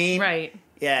know what I mean? Right.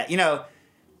 Yeah.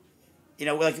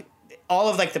 Like all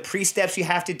of like the pre-steps you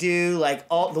have to do, like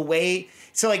all the way.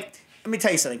 So like, let me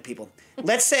tell you something, people.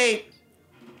 Let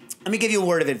me give you a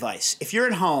word of advice. If you're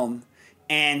at home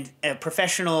and a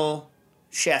professional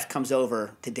chef comes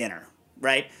over to dinner,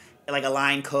 right? Like a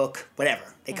line cook,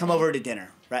 whatever. They come over to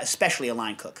dinner, right? Especially a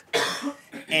line cook.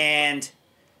 And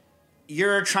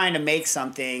you're trying to make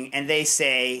something and they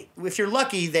say, if you're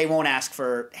lucky, they won't ask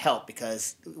for help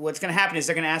because what's going to happen is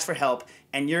they're going to ask for help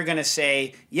and you're going to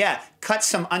say, yeah, cut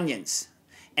some onions.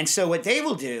 And so what they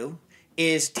will do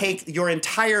is take your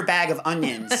entire bag of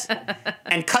onions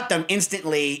and cut them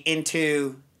instantly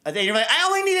into a thing. You're like, I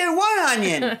only needed one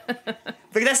onion.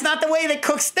 But that's not the way that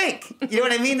cooks think. You know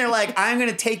what I mean? They're like, I'm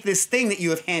going to take this thing that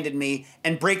you have handed me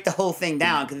and break the whole thing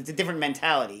down because it's a different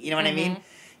mentality. You know what I mean?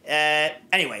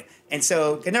 Anyway, and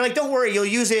they're like, don't worry, you'll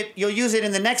use it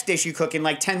in the next dish you cook in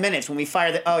like 10 minutes when we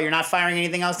fire you're not firing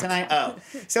anything else tonight? Oh.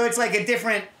 So it's like a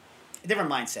different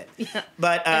mindset. Yeah.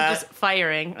 But and just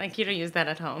firing, like you don't use that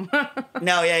at home.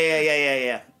 No,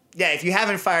 yeah. Yeah, if you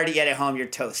haven't fired it yet at home, you're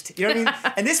toast. You know what I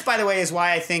mean? And this, by the way, is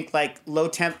why I think like low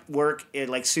temp work,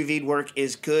 like sous vide work,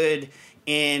 is good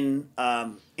in a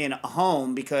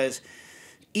home because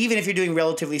even if you're doing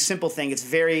relatively simple things,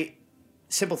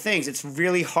 it's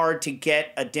really hard to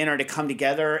get a dinner to come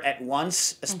together at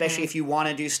once, especially if you want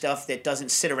to do stuff that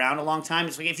doesn't sit around a long time.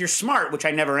 It's like if you're smart, which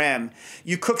I never am,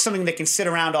 you cook something that can sit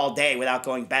around all day without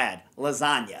going bad.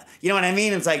 Lasagna. You know what I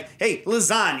mean? It's like, hey,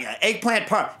 lasagna, eggplant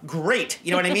parm, great.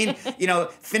 You know what I mean?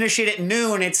 Finish it at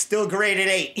noon, it's still great at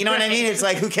 8. You know what I mean? It's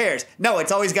like, who cares? No,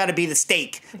 it's always got to be the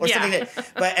steak or something.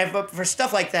 But for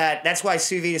stuff like that, that's why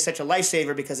sous vide is such a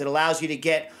lifesaver because it allows you to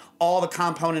get all the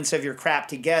components of your crap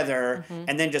together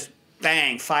and then just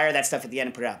bang, fire that stuff at the end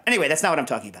and put it out. Anyway, that's not what I'm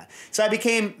talking about. So I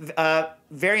became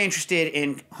very interested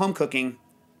in home cooking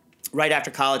right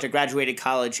after college. I graduated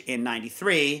college in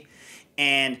 93.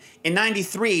 And in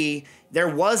 93, there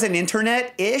was an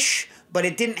internet-ish, but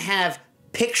it didn't have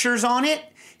pictures on it.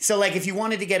 So like if you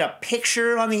wanted to get a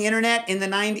picture on the internet in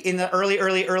the early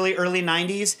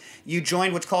 90s, you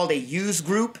joined what's called a use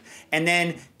group, and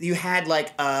then you had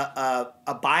like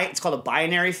it's called a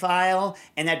binary file,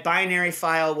 and that binary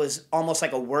file was almost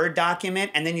like a Word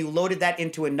document, and then you loaded that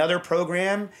into another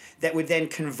program that would then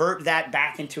convert that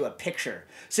back into a picture.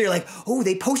 So you're like, oh,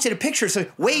 they posted a picture, so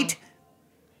wait.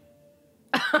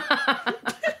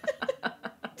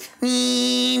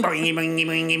 Because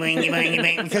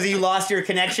you lost your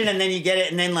connection and then you get it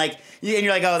and then like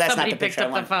you're like, oh, that's Somebody not the picture I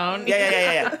want. Somebody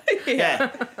picked up the phone. Yeah.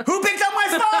 Who picked up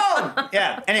my phone?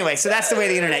 Yeah. Anyway, so that's the way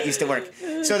the internet used to work.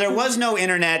 So there was no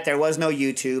internet, there was no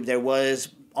YouTube,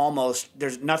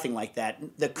 there's nothing like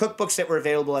that. The cookbooks that were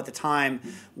available at the time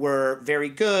were very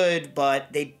good,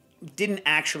 but they didn't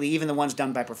actually, even the ones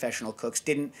done by professional cooks,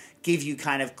 didn't give you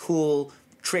kind of cool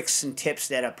tricks and tips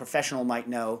that a professional might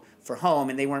know for home,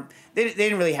 and they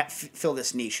didn't really fill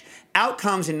this niche. Out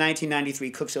comes in 1993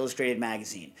 Cooks Illustrated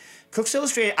magazine. Cooks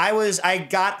Illustrated, I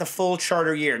got the full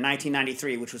charter year,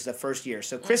 1993, which was the first year.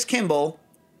 So Chris Kimball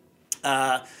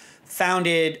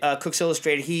founded Cooks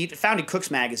Illustrated. He founded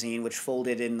Cooks Magazine, which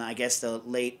folded in, I guess, the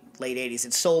late 80s.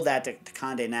 It sold that to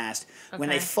Condé Nast. Okay. When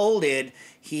they folded,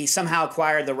 he somehow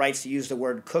acquired the rights to use the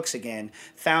word Cooks again,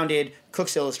 founded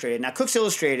Cooks Illustrated. Now, Cooks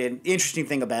Illustrated, the interesting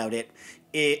thing about it,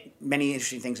 many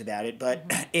interesting things about it, but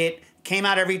it came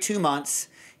out every 2 months.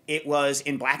 It was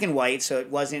in black and white, so it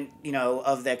wasn't,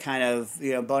 of the kind of,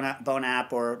 Bon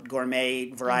App or gourmet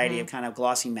variety of kind of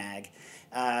glossy mag.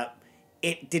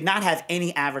 It did not have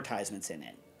any advertisements in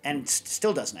it, and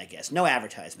still doesn't, I guess. No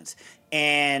advertisements.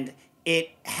 And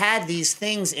it had these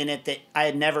things in it that I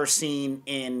had never seen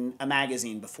in a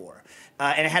magazine before.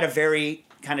 And it had a very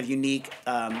kind of unique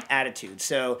attitude.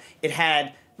 So it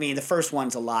had... the first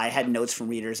one's a lie. I had notes from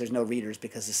readers. There's no readers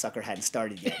because the sucker hadn't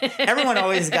started yet. Everyone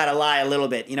always got to lie a little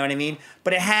bit, you know what I mean?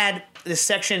 But it had this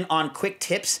section on quick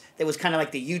tips that was kind of like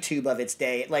the YouTube of its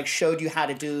day. It showed you how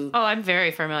to do... Oh, I'm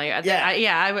very familiar.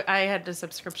 Yeah. I had a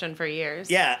subscription for years.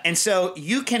 Yeah, and so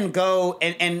you can go,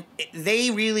 and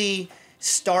they really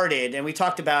started, and we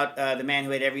talked about The Man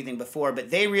Who Ate Everything before,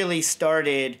 but they really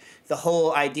started the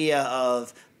whole idea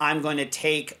of... I'm going to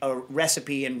take a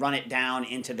recipe and run it down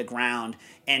into the ground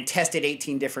and test it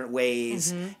 18 different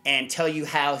ways and tell you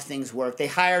how things work. They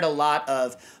hired a lot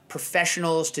of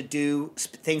professionals to do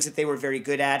things that they were very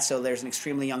good at. So there's an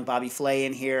extremely young Bobby Flay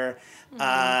in here.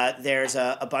 There's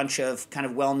a bunch of kind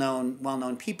of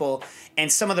well-known people.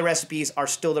 And some of the recipes are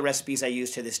still the recipes I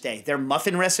use to this day. Their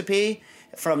muffin recipe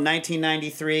from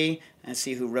 1993. Let's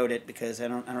see who wrote it because I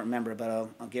don't remember, but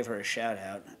I'll give her a shout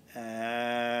out.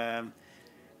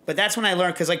 But that's when I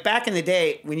learned, because back in the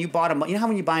day, when you bought how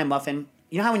when you buy a muffin,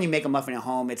 how when you make a muffin at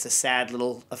home, it's a sad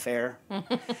little affair?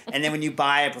 And then when you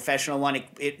buy a professional one,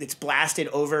 it's blasted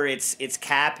over its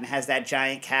cap and has that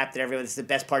giant cap that it's the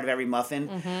best part of every muffin.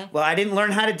 Well, I didn't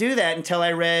learn how to do that until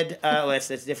I read,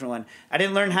 that's a different one. I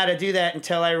didn't learn how to do that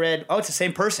until I read, it's the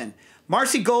same person.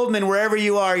 Marcy Goldman, wherever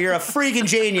you are, you're a freaking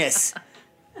genius.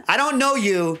 I don't know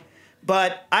you,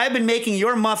 but I've been making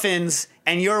your muffins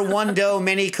and your one dough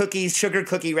mini cookies sugar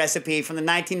cookie recipe from the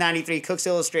 1993 Cooks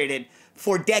Illustrated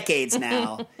for decades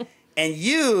now. And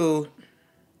you,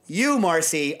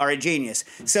 Marcy, are a genius.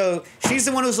 So she's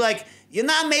the one who's like, you're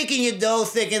not making your dough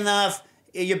thick enough,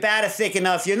 your batter thick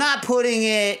enough, you're not putting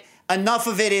enough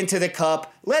of it into the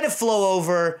cup, let it flow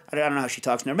over. I don't know how she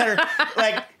talks, no matter.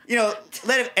 Let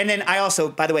it, and then I also,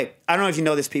 by the way, I don't know if you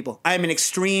know this, people. I'm an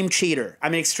extreme cheater.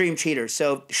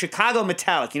 So Chicago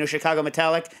Metallic, Chicago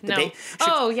Metallic? No.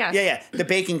 Yes. Yeah. The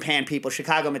baking pan people,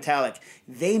 Chicago Metallic.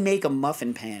 They make a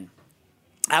muffin pan.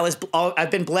 I've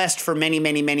been blessed for many,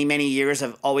 many, many, many years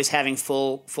of always having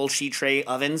full sheet tray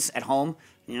ovens at home.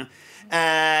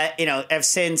 Ever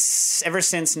since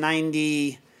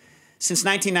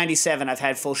 1997, I've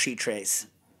had full sheet trays,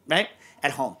 right?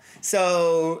 At home.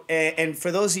 So, and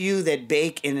for those of you that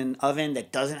bake in an oven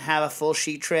that doesn't have a full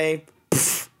sheet tray,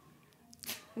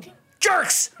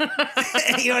 jerks! You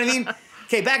know what I mean?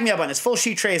 Okay, back me up on this. Full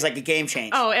sheet tray is like a game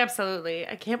change. Oh, absolutely.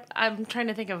 I'm trying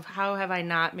to think of how have I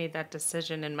not made that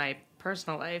decision in my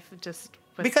personal life.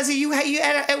 Because you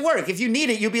at work, if you need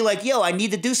it, you'll be like, yo, I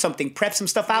need to do something. Prep some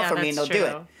stuff out for me and they'll do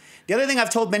it. The other thing I've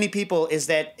told many people is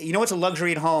that, what's a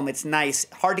luxury at home? It's nice.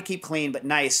 Hard to keep clean, but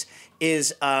nice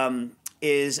is a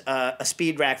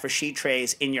speed rack for sheet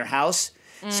trays in your house,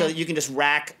 so that you can just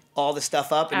rack all the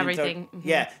stuff up. And everything.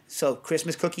 Yeah. So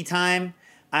Christmas cookie time.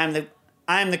 I'm the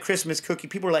Christmas cookie.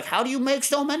 People are like, how do you make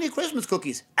so many Christmas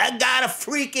cookies? I got a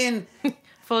freaking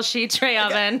full sheet tray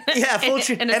oven. Yeah, full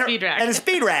sheet and a speed rack. And a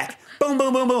speed rack. Boom,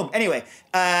 boom, boom, boom. Anyway,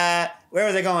 where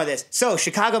was I going with this? So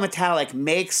Chicago Metallic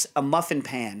makes a muffin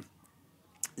pan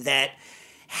that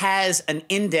has an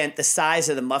indent the size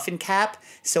of the muffin cap,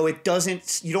 so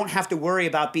you don't have to worry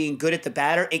about being good at the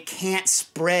batter. It can't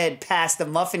spread past the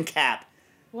muffin cap.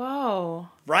 Whoa.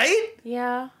 Right?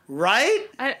 Yeah. Right?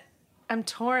 I'm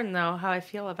torn, though, how I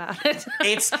feel about it.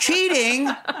 It's cheating,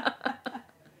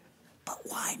 but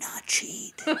why not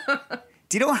cheat?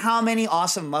 Do you know how many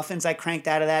awesome muffins I cranked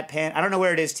out of that pan? I don't know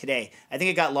where it is today. I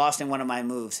think it got lost in one of my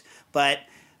moves, but...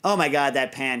 oh my God,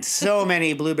 that pan. So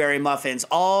many blueberry muffins,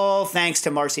 all thanks to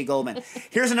Marcy Goldman.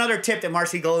 Here's another tip that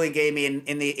Marcy Goldman gave me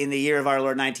in the year of our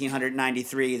Lord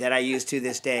 1993 that I use to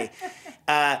this day.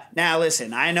 Now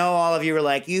listen, I know all of you are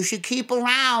like, you should keep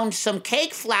around some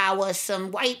cake flour, some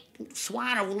white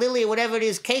swan or lily or whatever it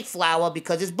is, cake flour,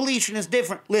 because it's bleached and it's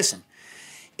different. Listen,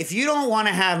 if you don't want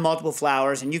to have multiple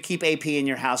flours and you keep AP in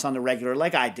your house on the regular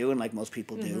like I do and like most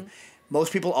people do,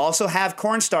 Most people also have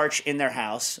cornstarch in their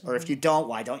house, or if you don't,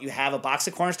 why don't you have a box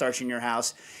of cornstarch in your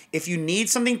house? If you need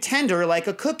something tender like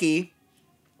a cookie,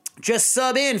 just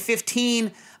sub in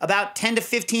about 10 to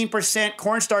 15%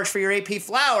 cornstarch for your AP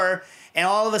flour, and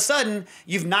all of a sudden,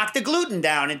 you've knocked the gluten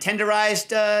down and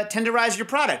tenderized your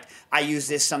product. I use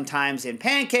this sometimes in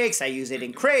pancakes, I use it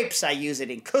in crepes, I use it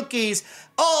in cookies,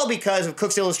 all because of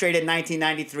Cooks Illustrated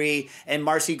 1993 and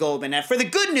Marcy Goldman. Now, for the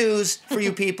good news for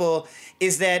you people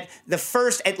is that the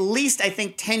first, at least, I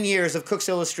think, 10 years of Cooks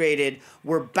Illustrated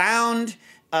were bound.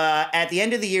 At the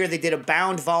end of the year, they did a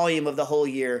bound volume of the whole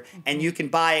year, and you can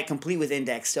buy it complete with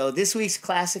index. So this week's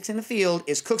Classics in the Field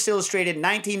is Cooks Illustrated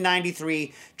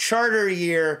 1993 Charter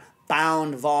Year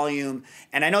bound volume.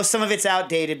 And I know some of it's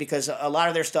outdated because a lot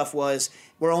of their stuff was,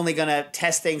 we're only going to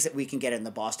test things that we can get in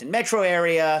the Boston metro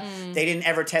area. They didn't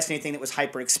ever test anything that was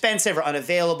hyper expensive or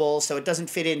unavailable, so it doesn't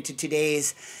fit into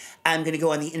today's I'm going to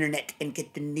go on the internet and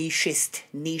get the niche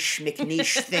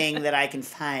McNiche thing that I can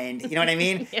find. You know what I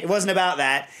mean? Yeah. It wasn't about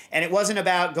that. And it wasn't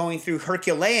about going through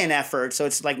Herculean efforts, so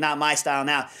it's like not my style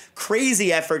now.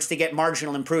 Crazy efforts to get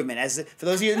marginal improvement. As for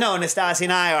those of you that know, Nastasi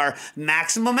and I are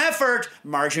maximum effort,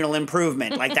 marginal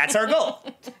improvement. Like, that's our goal.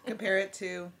 Compare it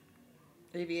to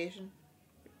aviation.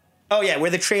 Oh, yeah, we're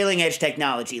the trailing edge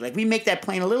technology. Like, we make that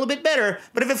plane a little bit better,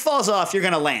 but if it falls off, you're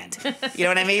going to land. You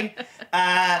know what I mean?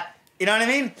 You know what I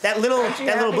mean? That little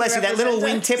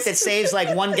wingtip that saves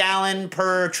like 1 gallon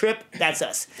per trip, that's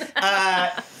us.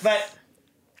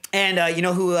 You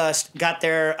know who got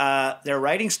their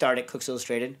writing start at Cooks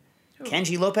Illustrated? Who?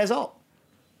 Kenji Lopez-Alt.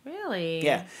 Really?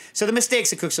 Yeah. So the mistakes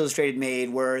that Cooks Illustrated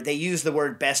made were they used the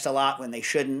word best a lot when they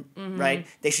shouldn't, right?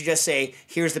 They should just say,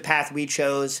 here's the path we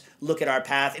chose, look at our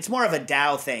path. It's more of a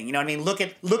Tao thing, you know what I mean? Look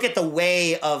at the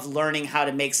way of learning how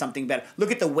to make something better. Look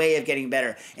at the way of getting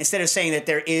better. Instead of saying that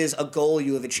there is a goal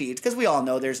you have achieved, because we all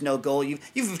know there's no goal.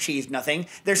 You've achieved nothing.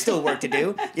 There's still work to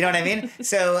do. You know what I mean?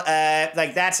 So,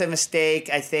 that's a mistake.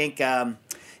 I think, some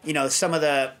of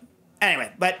the...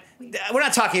 Anyway, but we're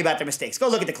not talking about their mistakes. Go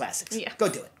look at the classics. Yeah. Go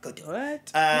do it.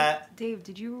 What? Dave,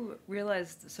 did you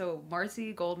realize, so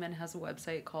Marcy Goldman has a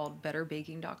website called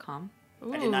betterbaking.com.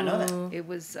 I did not know that. It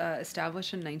was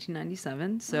established in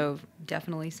 1997, so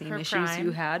definitely same issues you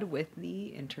had with the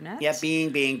internet. Yeah,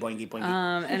 being, boingy, boingy.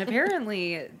 And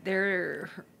apparently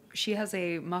she has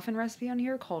a muffin recipe on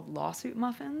here called Lawsuit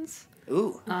Muffins.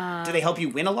 Ooh. Do they help you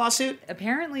win a lawsuit?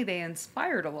 Apparently they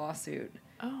inspired a lawsuit.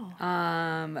 Oh.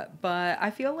 But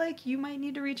I feel like you might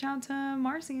need to reach out to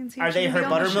Marcy and see if she can be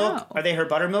on the show. Are they her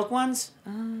buttermilk ones?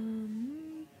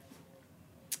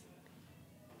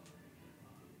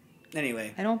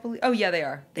 Anyway. I don't believe... Oh, yeah, they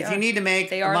are. If you need to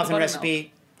make a muffin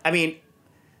recipe... I mean,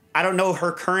 I don't know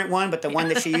her current one, but the one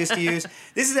that she used to use.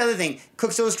 This is the other thing.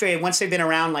 Cooks Illustrated, once they've been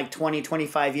around like 20,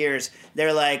 25 years,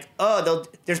 they're like,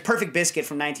 there's Perfect Biscuit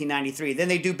from 1993. Then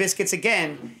they do biscuits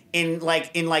again in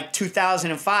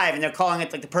 2005, and they're calling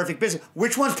it like the Perfect Biscuit.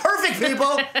 Which one's perfect,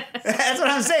 people? That's what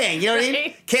I'm saying. You know what I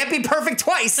mean? Can't be perfect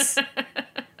twice.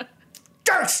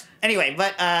 Dirt! Anyway,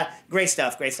 but great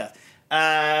stuff. All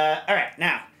right,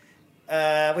 now.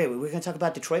 Wait, we're going to talk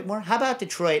about Detroit more? How about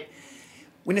Detroit?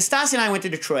 When Nastasi and I went to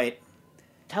Detroit...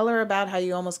 Tell her about how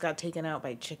you almost got taken out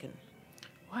by chicken.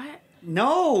 What?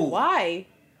 No. Why?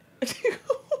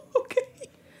 Okay.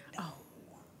 No.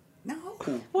 No.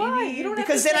 Why? You don't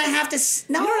because have to then say, I have to...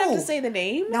 No. You don't have to say the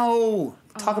name? No.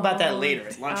 Talk about that later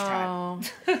at lunchtime.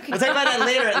 We'll talk about that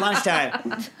later at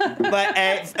lunchtime.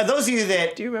 But for those of you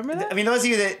that... Do you remember that? I mean, those of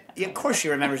you that... Yeah, of course she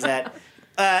remembers that.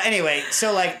 Anyway,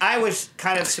 so I was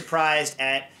kind of surprised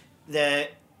at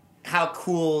how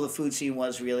cool the food scene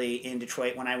was really in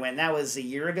Detroit when I went. That was a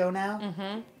year ago now.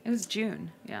 Mm-hmm. It was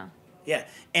June, yeah. Yeah,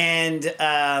 and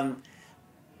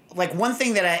one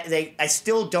thing that I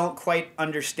still don't quite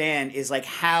understand is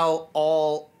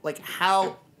how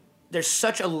there's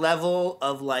such a level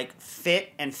of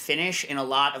fit and finish in a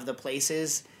lot of the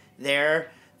places there.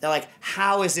 They're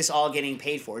how is this all getting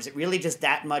paid for? Is it really just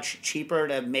that much cheaper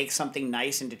to make something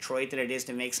nice in Detroit than it is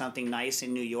to make something nice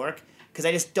in New York? Because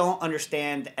I just don't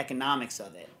understand the economics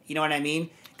of it. You know what I mean?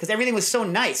 Because everything was so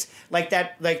nice.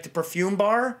 The perfume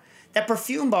bar. That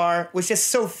perfume bar was just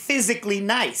so physically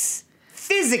nice.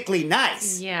 Physically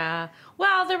nice. Yeah.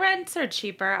 Well, the rents are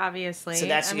cheaper, obviously.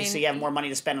 So so you have more money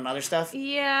to spend on other stuff?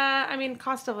 Yeah. I mean,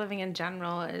 cost of living in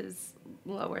general is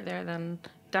lower there than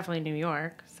definitely New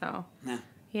York. So.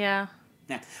 Yeah. Yeah.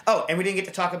 Yeah. Oh, and we didn't get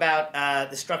to talk about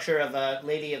the structure of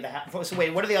Lady of the House. So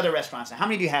wait, what are the other restaurants now? How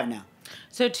many do you have now?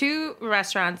 So 2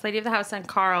 restaurants, Lady of the House and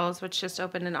Carl's, which just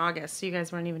opened in August. So you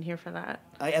guys weren't even here for that.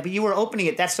 Yeah, but you were opening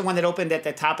it. That's the one that opened at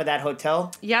the top of that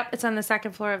hotel? Yep, it's on the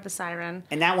 2nd floor of the Siren.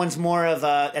 And that one's more of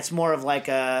like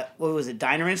a, what was it,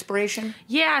 diner inspiration?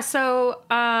 Yeah, so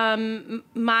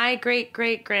my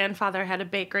great-great-grandfather had a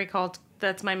bakery called,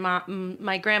 that's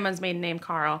my grandma's maiden name,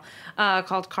 Carl,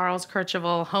 called Carl's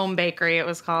Kercheval Home Bakery, it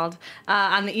was called,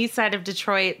 on the east side of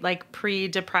Detroit, like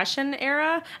pre-Depression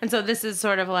era. And so this is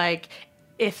sort of like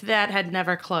if that had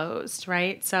never closed,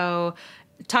 right? So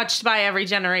touched by every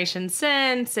generation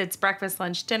since. It's breakfast,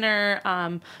 lunch,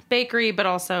 dinner, bakery, but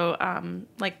also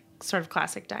like sort of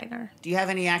classic diner. Do you have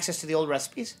any access to the old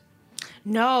recipes?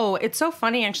 No, it's so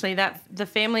funny actually that the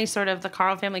family, sort of the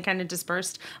Carl family, kind of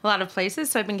dispersed a lot of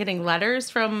places. So I've been getting letters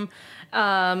from,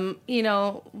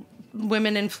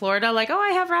 women in Florida, like, oh,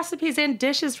 I have recipes and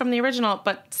dishes from the original,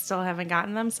 but still haven't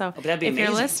gotten them. So but that'd be if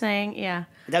amazing. You're listening, yeah.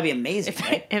 That'd be amazing,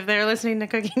 right? If they're listening to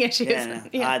Cooking Issues.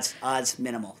 Yeah. Odds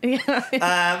minimal. Yeah.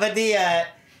 But the, okay,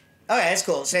 that's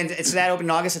cool. So that opened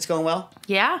in August, it's going well?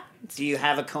 Yeah. Do you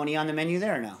have a coney on the menu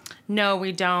there or no? No,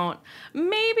 we don't.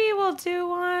 Maybe we'll do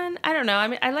one. I don't know. I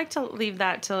mean, I like to leave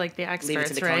that to like the experts, Leave it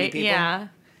to the right? coney people? Yeah.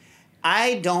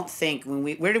 I don't think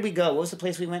where did we go? What was the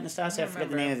place we went in Nastasia? I forget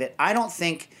the name of it. I don't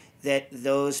think that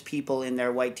those people in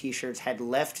their white t-shirts had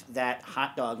left that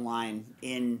hot dog line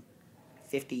in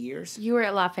 50 years. You were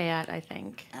at Lafayette, I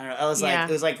think. I don't know.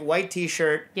 It was like white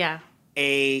t-shirt. Yeah.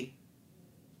 A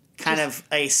kind of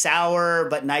a sour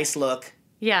but nice look.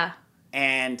 Yeah.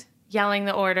 And yelling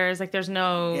the orders, like there's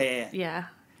no. Yeah.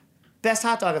 Best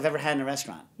hot dog I've ever had in a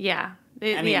restaurant. Yeah.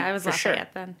 I mean, I was for Lafayette sure.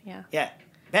 then. Yeah. Yeah.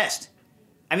 Best.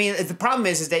 I mean, the problem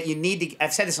is that you need to.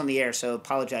 I've said this on the air, so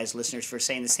apologize, listeners, for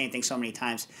saying the same thing so many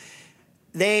times.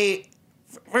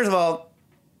 First of all,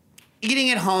 eating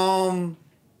at home,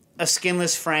 a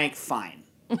skinless Frank, fine,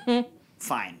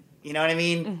 fine. You know what I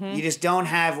mean? Mm-hmm. You just don't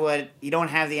have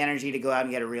the energy to go out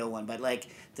and get a real one. But like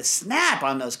the snap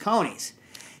on those conies,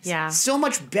 yeah, so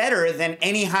much better than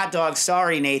any hot dog.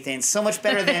 Sorry, Nathan, so much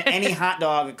better than any hot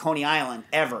dog at Coney Island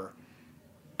ever.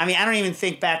 I mean, I don't even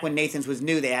think back when Nathan's was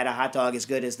new, they had a hot dog as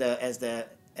good as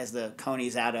the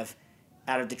Conies out of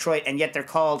Detroit, and yet they're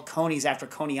called Conies after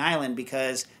Coney Island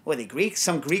because were they Greek?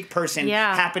 Some Greek person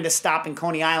happened to stop in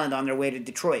Coney Island on their way to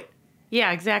Detroit.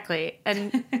 Yeah, exactly.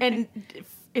 And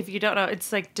if you don't know,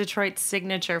 it's like Detroit's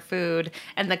signature food,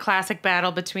 and the classic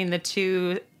battle between the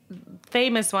two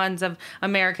famous ones of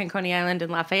American Coney Island and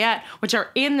Lafayette, which are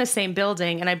in the same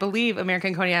building, and I believe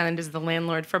American Coney Island is the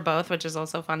landlord for both, which is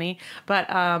also funny. But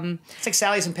it's like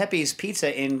Sally's and Pepe's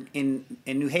Pizza in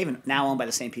New Haven, now owned by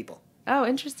the same people. Oh,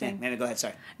 interesting. Yeah, go ahead.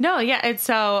 Sorry. No, yeah, it's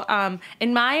so.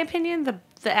 In my opinion,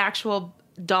 the actual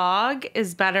dog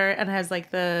is better and has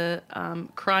like the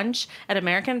crunch at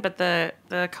American, but the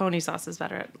Coney sauce is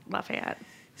better at Lafayette.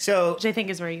 So, which I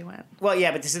think is where you went. Well,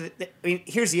 yeah, but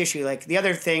here's the issue. Like the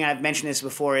other thing, I've mentioned this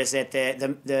before, is that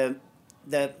the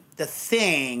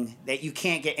thing that you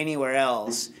can't get anywhere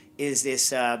else is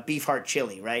this beef heart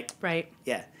chili, right? Right.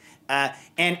 Yeah.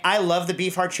 And I love the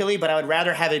beef heart chili, but I would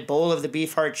rather have a bowl of the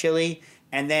beef heart chili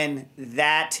and then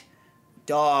that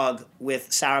dog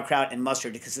with sauerkraut and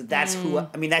mustard, because that's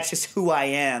that's just who I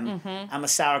am. Mm-hmm. I'm a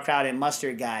sauerkraut and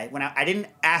mustard guy. When I didn't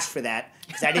ask for that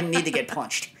because I didn't need to get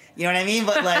punched. You know what I mean?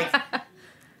 But like,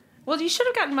 well, you should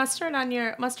have gotten mustard and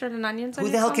onions. Who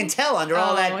the hell can tell under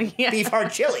all that beef heart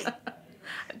chili?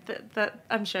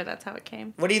 I'm sure that's how it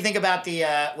came. What do you think about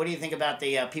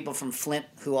the people from Flint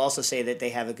who also say that they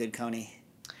have a good coney?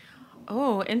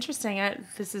 Oh, interesting.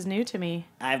 This is new to me.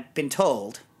 I've been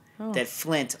told that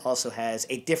Flint also has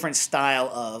a different style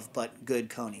of but good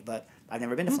coney, but I've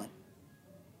never been to Flint.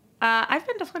 I've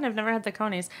been to Flint. I've never had the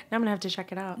conies. Now I'm gonna have to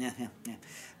check it out.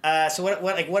 Yeah. So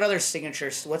what other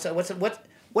signatures?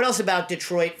 What else about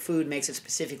Detroit food makes it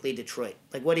specifically Detroit?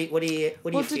 Like what do you feel?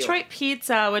 Well, Detroit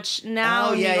pizza, which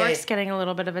now New York's getting a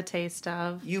little bit of a taste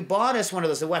of. You bought us one of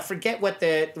those. I forget what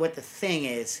the thing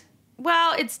is.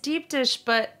 Well, it's deep dish,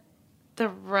 but the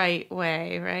right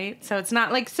way, right? So it's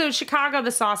not like Chicago,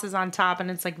 the sauce is on top and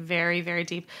it's like very, very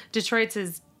deep. Detroit's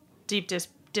is deep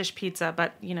dish pizza,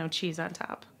 but cheese on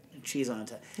top. Cheese on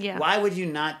top. Yeah. Why would you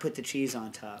not put the cheese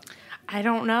on top? I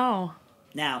don't know.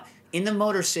 Now, in the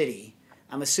Motor City,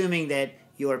 I'm assuming that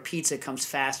your pizza comes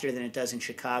faster than it does in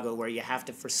Chicago, where you have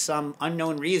to, for some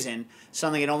unknown reason,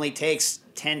 something that only takes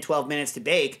 10, 12 minutes to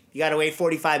bake, you got to wait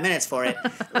 45 minutes for it.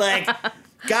 Like,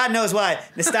 God knows why.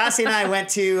 Nastasia and I went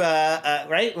to,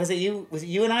 right? Was it you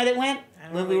and I that went? I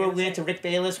when we went to Rick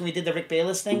Bayless, when we did the Rick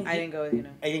Bayless thing. I didn't go with you. No.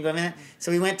 I didn't go with that.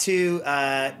 So we went to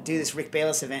do this Rick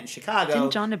Bayless event in Chicago.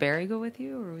 Didn't John DeBerry go with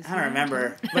you? Or was I don't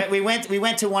remember. But we went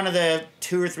to one of the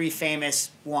 2 or 3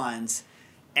 famous ones,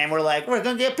 and we're like, we're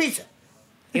gonna get pizza.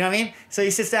 You know what I mean? So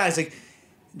he sits down. He's like,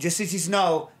 just so you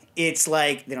know, it's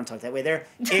like they don't talk that way there.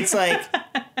 It's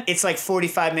like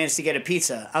 45 minutes to get a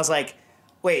pizza. I was like,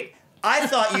 wait. I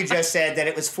thought you just said that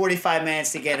it was 45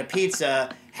 minutes to get a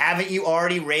pizza. Haven't you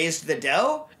already raised the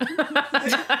dough?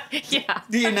 Yeah.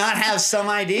 Do you not have some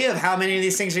idea of how many of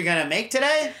these things you're going to make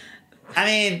today? I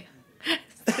mean,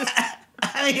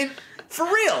 for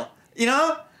real, you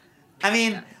know? I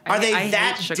mean, are they I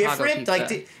that hate Chicago different? pizza.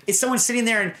 Like, is someone sitting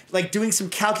there and like doing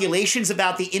some calculations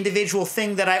about the individual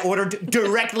thing that I ordered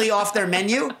directly off their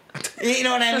menu? You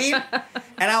know what I mean?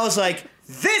 And I was like,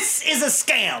 this is a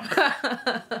scam.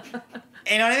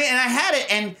 You know what I mean? And I had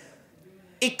it, and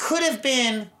it could have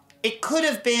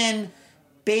been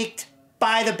baked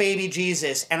by the baby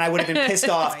Jesus, and I would have been pissed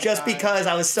off just because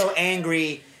I was so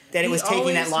angry that it was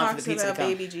taking that long for the pizza to come.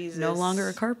 Baby Jesus. No longer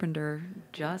a carpenter,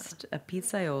 just a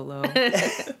pizzaiolo.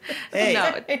 Hey,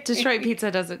 No, Detroit pizza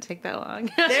doesn't take that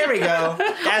long. there we go.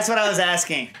 That's what I was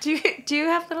asking. Do you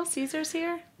have Little Caesars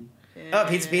here? Oh,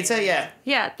 pizza? Yeah.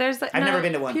 Yeah, there's like I've never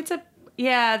been to one. Pizza.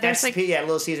 Yeah, there's That's like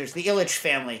Little Caesars. The Illich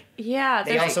family. yeah.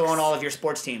 They There's also own all of your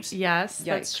sports teams. Yes,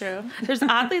 that's Yikes. true. There's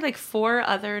oddly like 4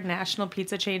 other national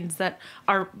pizza chains that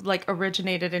are like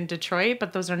originated in Detroit,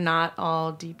 but those are not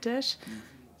all deep dish.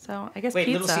 So I guess Wait,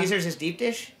 pizza. Little Caesars is deep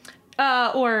dish?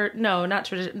 Or no, not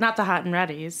the hot and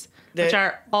readies, which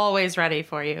are always ready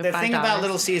for you. The thing about $5.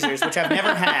 Little Caesars, which I've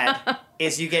never had,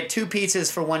 is you get 2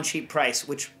 pizzas for one cheap price,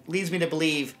 which leads me to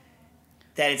believe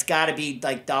that it's got to be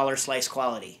like dollar slice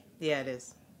quality. Yeah, it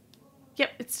is.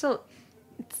 Yep, it's still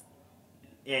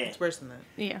Yeah. It's worse than that.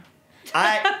 yeah.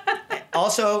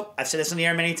 I've said this on the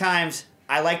air many times.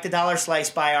 I like the dollar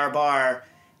slice by our bar.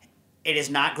 It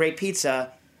is not great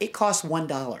pizza. It costs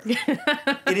 $1.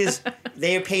 It is.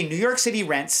 They pay New York City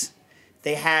rents.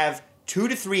 They have 2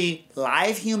 to 3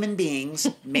 live human beings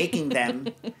making them,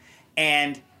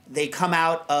 and they come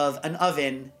out of an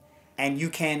oven, and you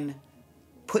can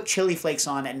put chili flakes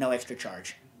on at no extra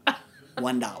charge.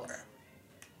 $1.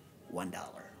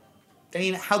 I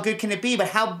mean, how good can it be? But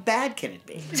how bad can it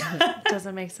be?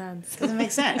 Doesn't make sense. Doesn't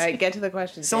make sense. All right, get to the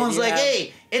question. Someone's like,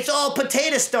 hey, it's all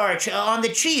potato starch on the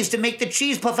cheese to make the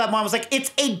cheese puff out more. I was like,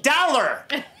 it's $1.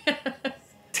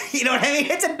 You know what I mean?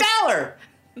 It's $1.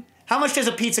 How much does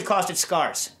a pizza cost at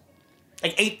Scars?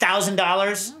 Like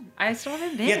 $8,000? I still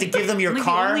haven't been. You have to give them your I'm like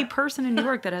car? the only person in New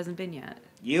York that hasn't been yet.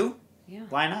 You? Yeah.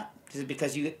 Why not? Is it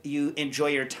because you enjoy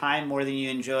your time more than you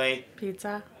enjoy...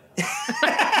 Pizza.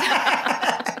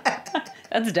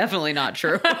 That's definitely not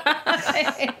true.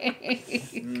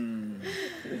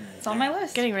 It's on my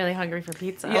list. Getting really hungry for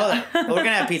pizza. Well, we're going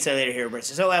to have pizza later here,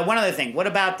 Brissa. So one other thing. What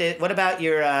about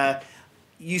your...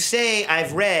 you say,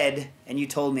 I've read, and you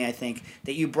told me, I think,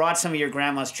 that you brought some of your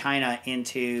grandma's china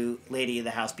into Lady of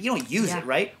the House, but you don't use it,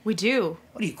 right? We do.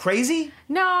 What are you, crazy?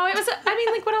 No, it was. I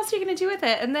mean, like, what else are you gonna do with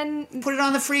it? And then Put it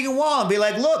on the freaking wall and be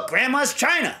like, look, grandma's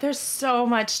china. there's so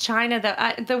much china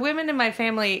that the women in my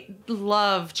family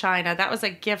love china. That was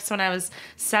like gifts when I was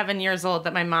 7 years old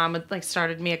that my mom had like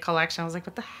started me a collection. I was like,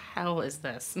 what the hell is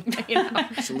this? You know,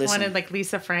 So listen. wanted like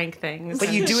Lisa Frank things.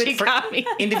 But you and do she it for got me.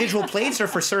 individual plates or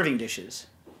for serving dishes?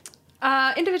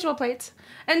 Individual plates.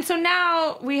 And so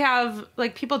now we have,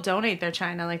 like, people donate their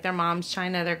china, like their mom's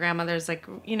china, their grandmother's, like,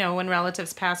 you know, when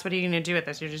relatives pass, what are you going to do with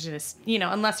this? You're just going to, you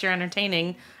know, unless you're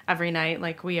entertaining every night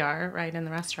like we are, right, in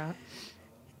the restaurant.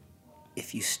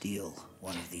 If you steal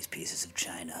one of these pieces of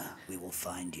china, we will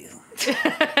find you.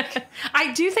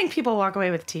 I do think people walk away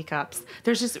with teacups.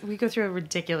 We go through a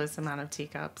ridiculous amount of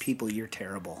teacups. People, you're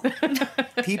terrible.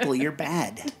 People, you're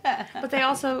bad. But they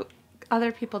also,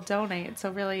 other people donate,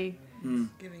 so really...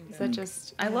 Is that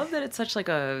just? I love that it's such like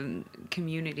a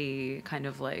community kind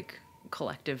of like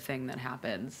collective thing that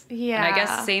happens. Yeah. And I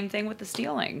guess same thing with the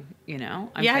stealing, you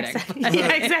know? I'm yeah, kidding. exactly. Yeah,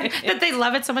 exactly. That they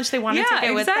love it so much they want to take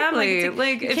it with them. exactly.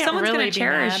 Like you if can't someone's really gonna be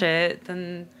cherish mad. it,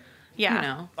 then Yeah. you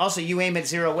know. Also, you aim at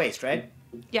 0 waste, right?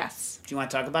 Yes. Do you want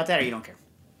to talk about that or you don't care?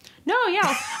 No,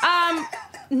 yeah.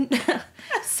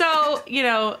 So, you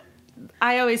know,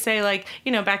 I always say, like,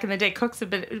 you know, back in the day, cooks have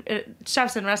been,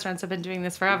 chefs in restaurants have been doing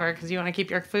this forever because you want to keep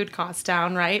your food costs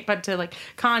down, right? But to, like,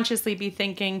 consciously be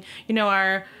thinking, you know,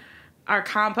 our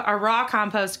raw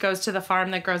compost goes to the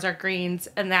farm that grows our greens,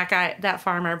 and that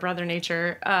farmer, Brother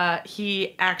Nature,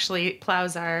 he actually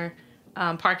plows our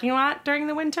parking lot during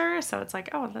the winter. So it's like,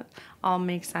 oh, that all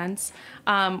makes sense.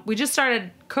 We just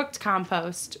started cooked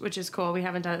compost, which is cool. We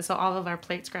haven't done it. So all of our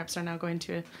plate scraps are now going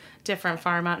to a different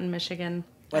farm out in Michigan.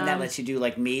 When that lets you do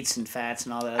like meats and fats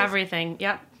and all that. Everything.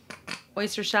 Yep.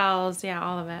 Oyster shells. Yeah,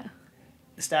 all of it.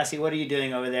 Stassi, what are you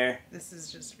doing over there? This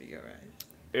is just for you, right?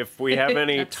 If we have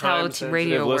any That's how time-sensitive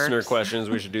radio listener works. questions,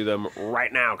 we should do them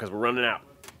right now because we're running out.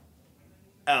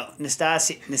 Oh,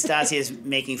 Nastasia is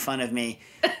making fun of me.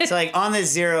 So like on the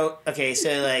zero, okay,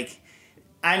 so like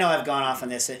I know I've gone off on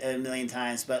this a million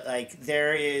times, but like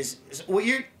there is what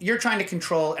you're trying to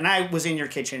control, and I was in your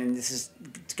kitchen, and this is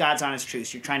God's honest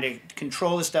truth. You're trying to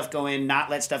control the stuff go in, not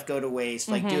let stuff go to waste,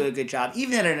 like do a good job,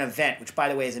 even at an event, which by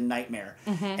the way is a nightmare.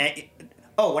 And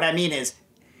what I mean is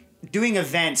doing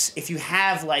events, if you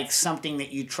have like something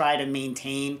that you try to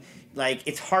maintain, like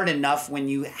it's hard enough when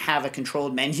you have a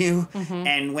controlled menu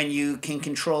and when you can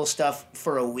control stuff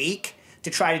for a week to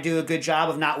try to do a good job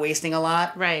of not wasting a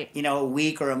lot. Right. You know, a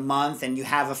week or a month, and you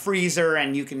have a freezer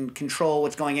and you can control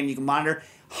what's going in, you can monitor.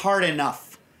 Hard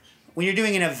enough. When you're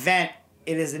doing an event,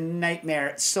 it is a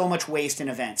nightmare. So much waste in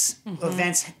events.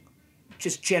 Events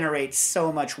just generate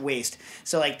so much waste.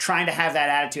 So like trying to have that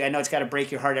attitude, I know it's got to break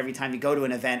your heart every time you go to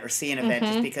an event or see an event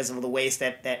just because of the waste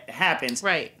that happens.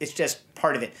 Right. It's just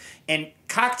part of it. And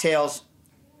cocktails,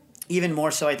 even more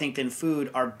so I think than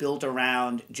food, are built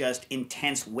around just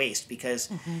intense waste because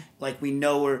like we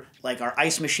know we're like our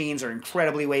ice machines are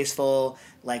incredibly wasteful.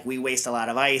 Like we waste a lot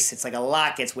of ice. It's like a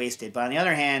lot gets wasted. But on the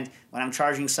other hand, when I'm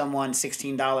charging someone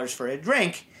 $16 for a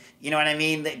drink, you know what I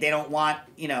mean? They don't want,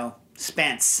 you know,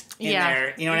 Spence in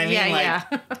there. You know what I mean? Yeah,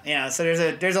 like, you know, so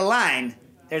there's a line.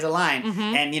 There's a line.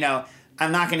 And, you know,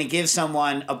 I'm not going to give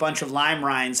someone a bunch of lime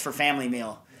rinds for family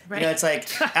meal. Right. You know, it's like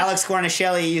Alex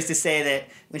Guarnaschelli used to say that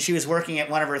when she was working at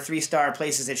one of her 3-star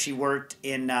places that she worked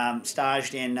in,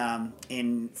 staged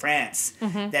in France,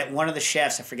 that one of the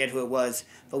chefs, I forget who it was,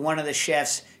 but one of the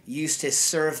chefs used to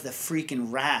serve the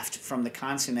freaking raft from the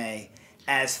consommé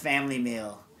as family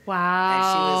meal. Wow. And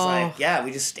she was like, yeah,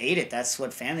 we just ate it. That's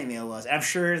what family meal was. And I'm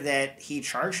sure that he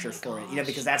charged her for it, you know,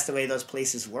 because that's the way those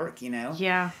places work, you know?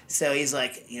 Yeah. So he's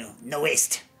like, you know, no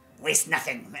waste. Waste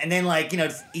nothing. And then, like, you know,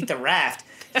 eat the raft.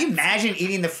 Can you imagine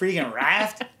eating the freaking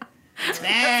raft?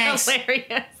 Thanks. That's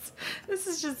hilarious. This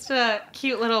is just a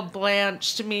cute little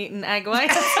blanched meat and egg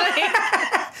whites.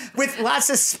 With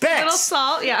lots of specks. Little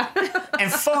salt, yeah.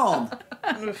 And foam.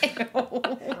 Can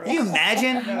you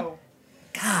imagine?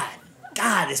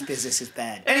 God, this business is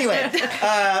bad. Anyway,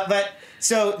 but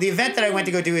so the event that I went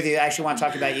to go do with you, I actually want to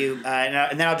talk about you,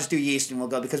 and then I'll just do yeast and we'll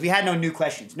go because we had no new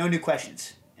questions.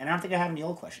 And I don't think I have any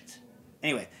old questions.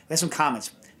 Anyway, we have some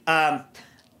comments.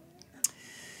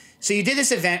 So you did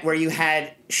this event where you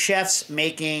had chefs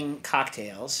making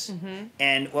cocktails,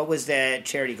 and what was the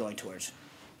charity going towards?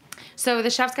 So the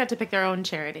chefs got to pick their own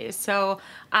charities. So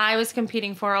I was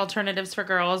competing for Alternatives for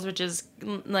Girls, which is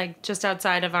like just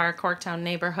outside of our Corktown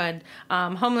neighborhood.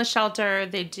 Homeless shelter,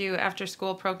 they do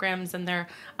after-school programs and their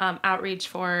outreach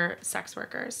for sex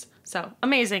workers. So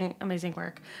amazing, amazing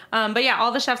work. But yeah,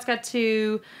 all the chefs got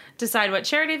to decide what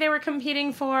charity they were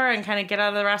competing for and kind of get out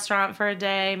of the restaurant for a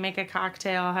day, make a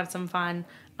cocktail, have some fun.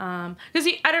 Because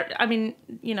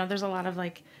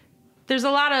there's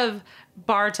a lot of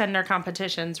bartender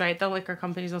competitions, right? The liquor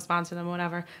companies will sponsor them,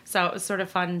 whatever. So it was sort of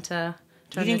fun to.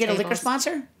 You didn't get a liquor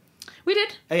sponsor? We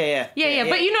did. Oh, yeah.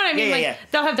 But you know what I mean? Yeah.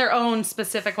 They'll have their own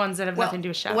specific ones that have nothing to do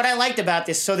with chefs. What I liked about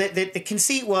this, so the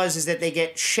conceit is that they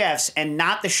get chefs and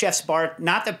not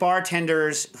the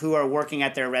bartenders who are working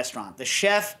at their restaurant. The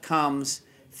chef comes,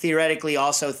 theoretically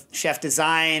also, chef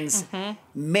designs,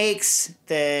 makes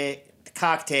the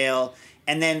cocktail,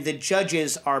 and then the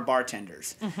judges are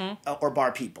bartenders or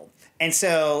bar people. And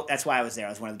so that's why I was there. I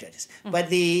was one of the judges.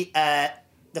 But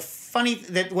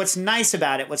what's nice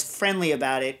about it, what's friendly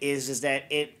about it is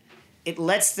that it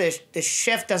lets the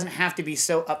chef doesn't have to be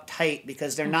so uptight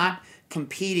because they're not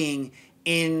competing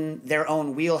in their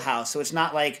own wheelhouse. So it's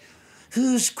not like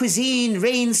whose cuisine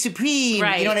reigns supreme.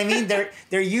 Right. You know what I mean?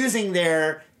 They're using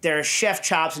their chef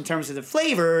chops in terms of the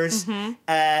flavors,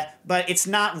 but it's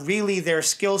not really their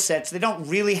skill sets. They don't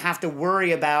really have to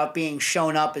worry about being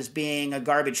shown up as being a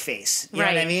garbage face. You know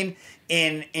what I mean?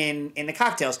 In the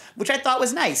cocktails, which I thought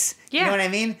was nice. Yeah. You know what I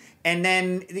mean? And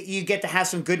then you get to have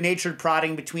some good-natured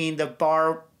prodding between the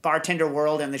bartender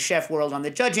world and the chef world on the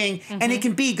judging, and it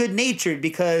can be good-natured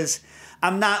because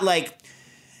I'm not like,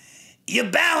 your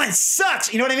balance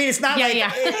sucks. You know what I mean? It's not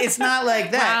it's not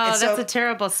like that. Wow, that's a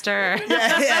terrible stir.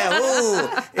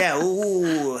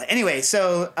 Ooh. Anyway,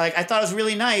 so like I thought it was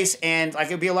really nice, and like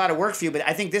it'd be a lot of work for you. But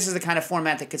I think this is the kind of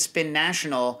format that could spin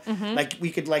national. Like we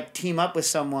could like team up with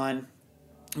someone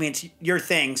I mean, it's your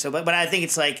thing. So, but I think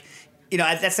it's like,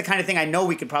 that's the kind of thing I know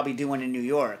we could probably do one in New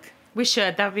York. We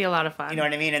should. That would be a lot of fun. You know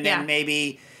what I mean? And then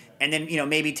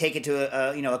maybe take it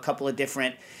to a couple of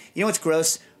different. You know what's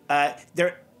gross?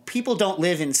 People don't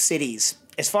live in cities.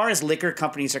 As far as liquor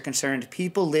companies are concerned,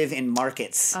 people live in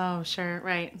markets. Oh, sure,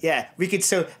 right. Yeah, we could.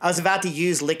 So I was about to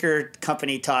use liquor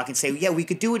company talk and say, yeah, we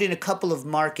could do it in a couple of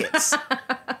markets.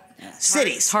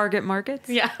 Cities. Target markets?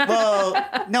 Yeah.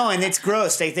 Well, no, and it's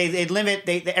gross. They limit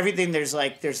everything. There's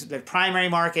the primary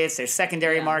markets, there's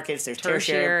secondary markets, there's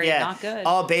tertiary. Yeah, not good.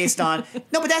 All based on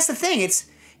no, but that's the thing.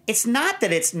 It's not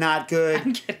that it's not good.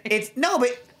 I'm kidding. It's no, but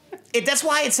that's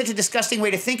why it's such a disgusting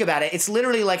way to think about it. It's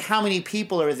literally like how many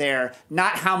people are there,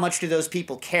 not how much do those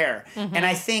people care. Mm-hmm. And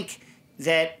I think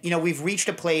that we've reached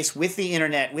a place with the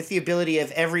internet, with the ability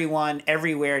of everyone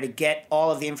everywhere to get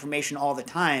all of the information all the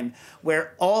time,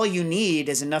 where all you need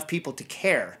is enough people to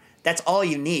care. That's all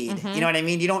you need. Mm-hmm. You know what I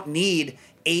mean? You don't need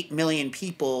 8 million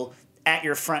people at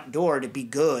your front door to be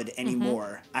good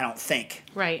anymore. Mm-hmm. I don't think.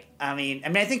 Right. I mean,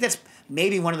 I think that's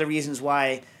maybe one of the reasons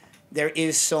why there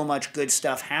is so much good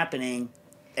stuff happening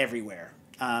everywhere.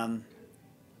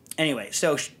 Anyway,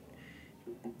 so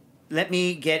let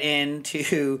me get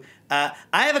into. I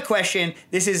have a question.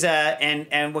 This is and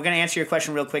we're going to answer your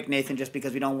question real quick, Nathan, just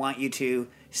because we don't want you to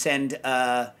send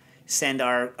our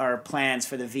plans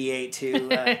for the V8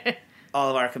 to all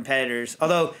of our competitors.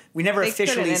 Although we never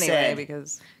officially said.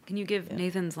 Because can you give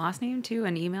Nathan's last name too,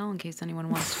 an email in case anyone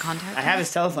wants to contact him? I have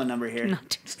his telephone number here.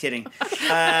 Just kidding.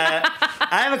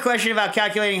 I have a question about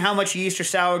calculating how much yeast or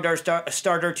sourdough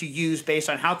starter to use based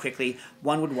on how quickly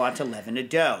one would want to leaven a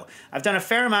dough. I've done a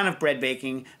fair amount of bread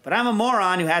baking, but I'm a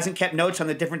moron who hasn't kept notes on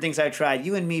the different things I've tried.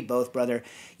 You and me both, brother.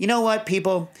 You know what,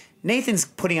 people? Nathan's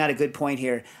putting out a good point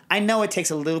here. I know it takes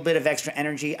a little bit of extra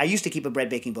energy. I used to keep a bread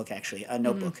baking book, actually, a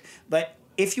notebook. Mm-hmm. But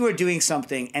if you are doing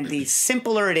something, and the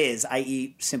simpler it is,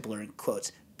 i.e. simpler in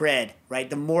quotes, bread, right?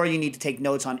 The more you need to take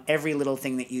notes on every little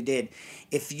thing that you did.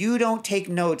 If you don't take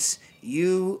notes,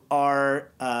 you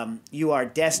are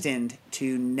destined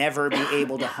to never be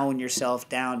able to hone yourself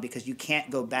down because you can't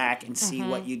go back and see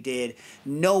what you did.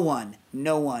 No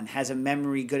one has a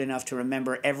memory good enough to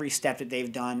remember every step that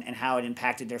they've done and how it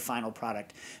impacted their final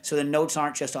product. So the notes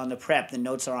aren't just on the prep. The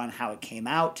notes are on how it came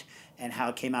out and how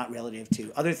it came out relative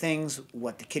to other things,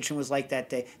 what the kitchen was like that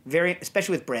day.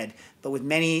 Especially with bread, but with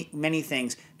many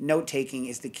things, note taking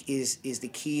is the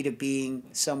key to being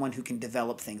someone who can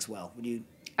develop things well. Would you?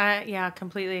 Yeah,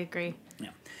 completely agree.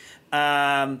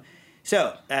 Yeah.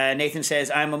 So Nathan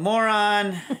says, I'm a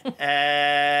moron,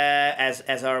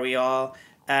 as are we all,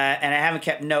 and I haven't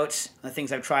kept notes on the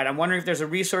things I've tried. I'm wondering if there's a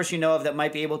resource you know of that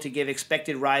might be able to give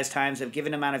expected rise times of a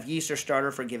given amount of yeast or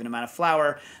starter for a given amount of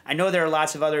flour. I know there are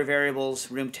lots of other variables,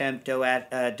 room temp, dough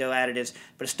additives,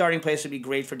 but a starting place would be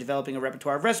great for developing a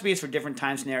repertoire of recipes for different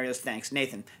time scenarios. Thanks.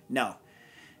 Nathan, no.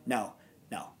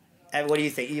 What do you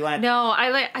think? You want? No,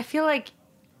 I feel like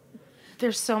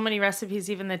there's so many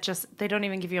recipes even that just they don't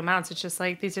even give you amounts. It's just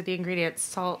like these are the ingredients: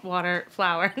 salt, water,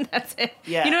 flour, and that's it.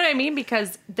 Yeah. You know what I mean?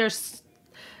 Because there's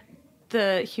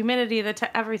the humidity,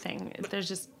 everything.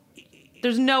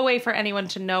 There's no way for anyone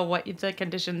to know what the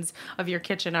conditions of your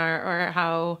kitchen are or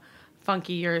how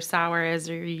funky your sour is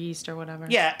or your yeast or whatever.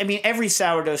 Yeah, I mean every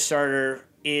sourdough starter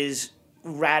is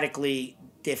radically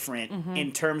different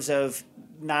in terms of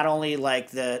not only like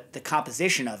the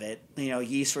composition of it,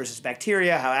 yeast versus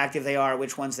bacteria, how active they are,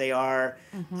 which ones they are,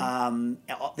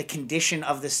 the condition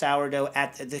of the sourdough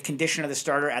the condition of the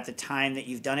starter at the time that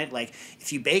you've done it. Like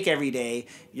if you bake every day,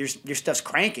 your stuff's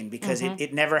cranking because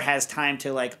it never has time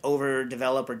to like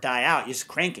overdevelop or die out. You're just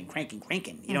cranking.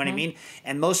 You know what I mean?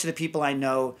 And most of the people I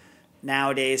know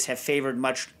nowadays have favored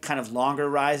much kind of longer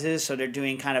rises, so they're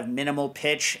doing kind of minimal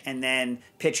pitch, and then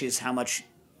pitch is how much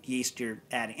yeast you're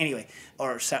adding anyway,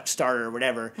 or starter or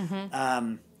whatever.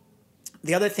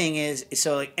 The other thing is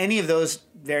so like any of those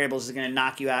variables is going to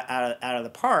knock you out of the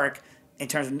park in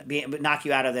terms of knock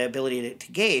you out of the ability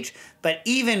to gauge. But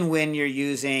even when you're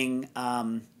using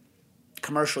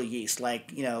commercial yeast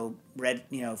like red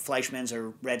Fleischmann's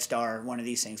or Red Star, one of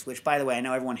these things, which by the way I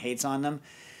know everyone hates on them,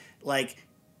 like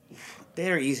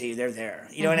they're easy, they're there,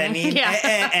 you know what I mean?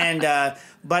 Yeah.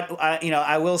 But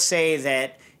I will say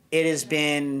that it has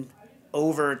been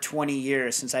over 20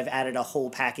 years since I've added a whole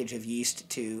package of yeast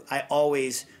to. I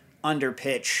always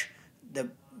underpitch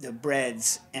the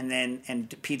breads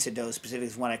and pizza dough specifically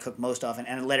is one I cook most often,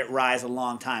 and let it rise a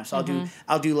long time. So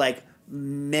I'll do like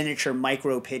miniature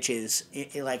micro pitches.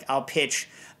 Like I'll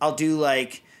do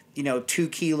like 2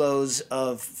 kilos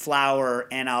of flour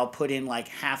and I'll put in like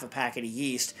half a packet of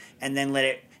yeast and then let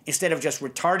it. instead of just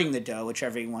retarding the dough, which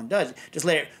everyone does, just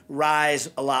let it rise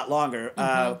a lot longer.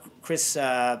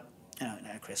 Chef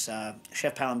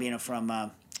Palambino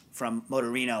from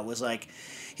Motorino was like,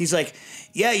 he's like,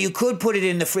 yeah, you could put it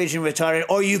in the fridge and retard it,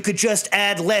 or you could just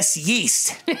add less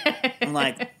yeast. I'm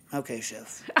like, okay,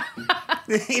 chef.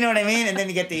 You know what I mean? And then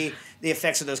you get the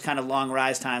effects of those kind of long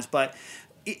rise times. But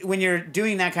when you're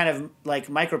doing that kind of like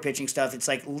micro pitching stuff, it's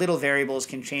like little variables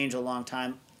can change a long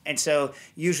time. And so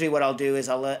usually what I'll do is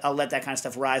I'll let that kind of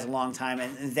stuff rise a long time,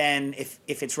 and then if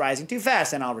it's rising too fast,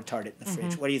 then I'll retard it in the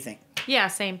fridge. What do you think? Yeah,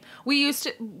 same.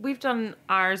 We've done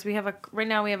ours. Right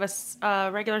now we have a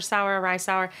regular sour, a rye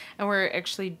sour, and we're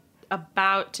actually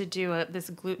about to do this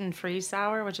gluten-free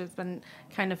sour, which has been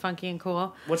kind of funky and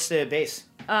cool. What's the base?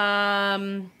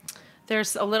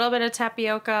 There's a little bit of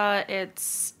tapioca.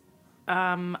 It's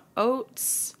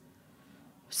oats,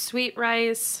 sweet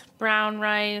rice, brown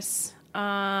rice.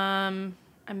 I'm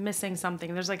missing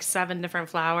something. There's like 7 different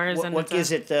flours. What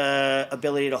gives it the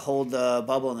ability to hold the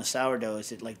bubble in the sourdough?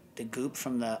 Is it like the goop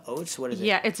from the oats? What is it?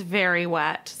 Yeah, it's very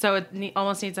wet, so it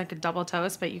almost needs like a double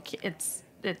toast. But it's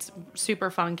super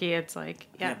funky. It's like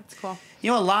it's cool.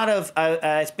 You know, a lot of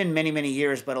it's been many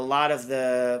years, but a lot of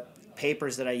the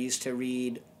papers that I used to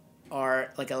read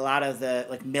are like a lot of the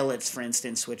like millets, for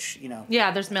instance, which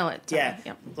there's millet.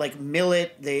 Like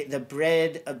millet, the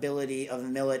bread ability of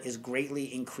millet is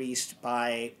greatly increased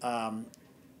by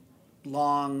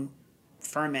long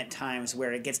ferment times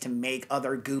where it gets to make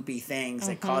other goopy things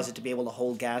that cause it to be able to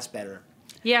hold gas better.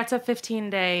 Yeah, it's a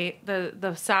 15-day.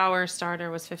 The sour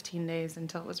starter was 15 days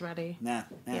until it was ready. Yeah.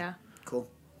 Cool.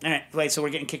 All right. Wait, so we're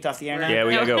getting kicked off the air now? Yeah,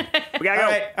 we gotta go.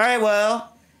 All right.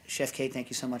 Well, Chef Kate, thank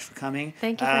you so much for coming.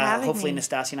 Thank you for having hopefully me.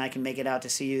 Nastasia and I can make it out to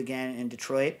see you again in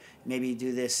Detroit. Maybe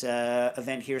do this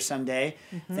event here someday.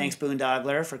 Thanks,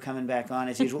 Boondogler, for coming back on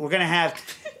as usual. We're going to have,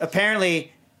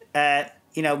 apparently,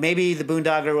 maybe the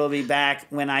Boondogler will be back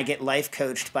when I get life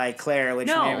coached by Claire.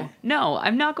 No,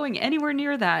 I'm not going anywhere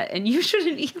near that, and you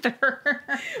shouldn't either.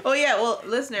 Oh yeah, well,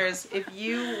 listeners, if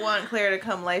you want Claire to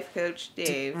come life coach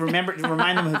Dave,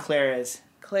 remind them who Claire is.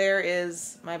 Claire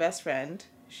is my best friend.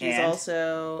 She's And?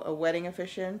 also a wedding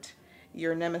officiant,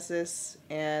 your nemesis,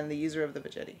 and the user of the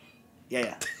veggetti.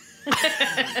 Yeah.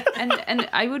 and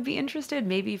I would be interested,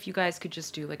 maybe if you guys could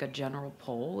just do like a general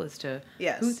poll as to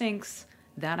who thinks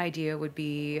that idea would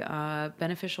be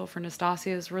beneficial for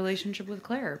Nastasia's relationship with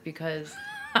Claire, because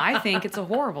I think it's a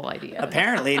horrible idea.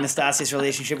 Apparently, Nastasia's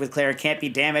relationship with Claire can't be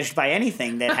damaged by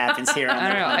anything that happens here on I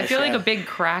don't know. on the I feel show. like a big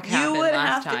crack happened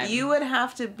last time. You would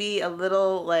have to be a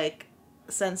little like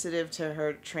sensitive to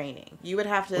her training. You would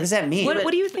have to. What does that mean? What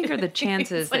do you think are the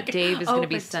chances like that Dave is going to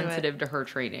be open to sensitive to her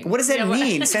training? What does that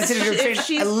mean? Sensitive to If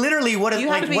she's- literally, what you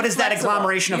have to be does that flexible.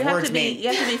 agglomeration of You have words to be- mean?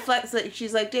 You have to be flexible.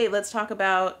 She's like, Dave, let's talk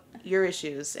about your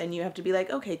issues. And you have to be like,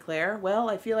 okay, Claire, well,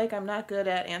 I feel like I'm not good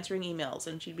at answering emails.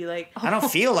 And she'd be like, I don't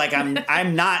feel like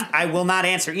I'm not. I will not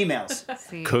answer emails.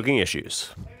 See, Cooking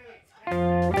issues.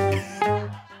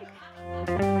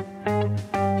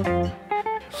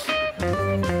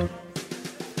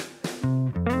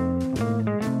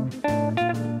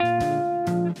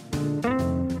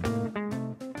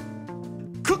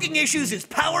 Cooking Issues is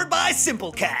powered by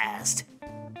Simplecast.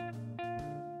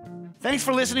 Thanks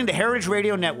for listening to Heritage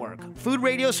Radio Network, food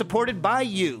radio supported by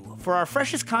you. For our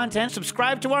freshest content,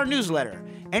 subscribe to our newsletter.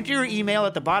 Enter your email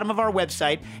at the bottom of our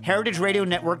website,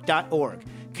 heritageradionetwork.org.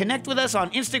 Connect with us on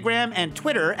Instagram and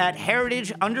Twitter at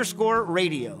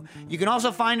heritage_radio. You can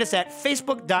also find us at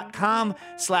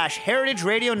facebook.com/Heritage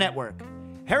Radio Network.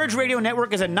 Heritage Radio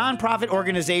Network is a nonprofit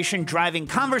organization driving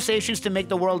conversations to make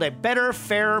the world a better,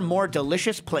 fairer, more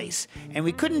delicious place. And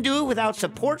we couldn't do it without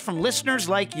support from listeners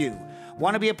like you.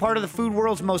 Want to be a part of the food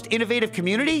world's most innovative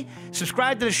community?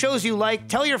 Subscribe to the shows you like,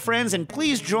 tell your friends, and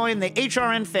please join the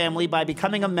HRN family by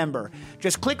becoming a member.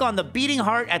 Just click on the beating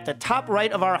heart at the top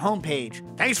right of our homepage.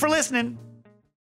 Thanks for listening.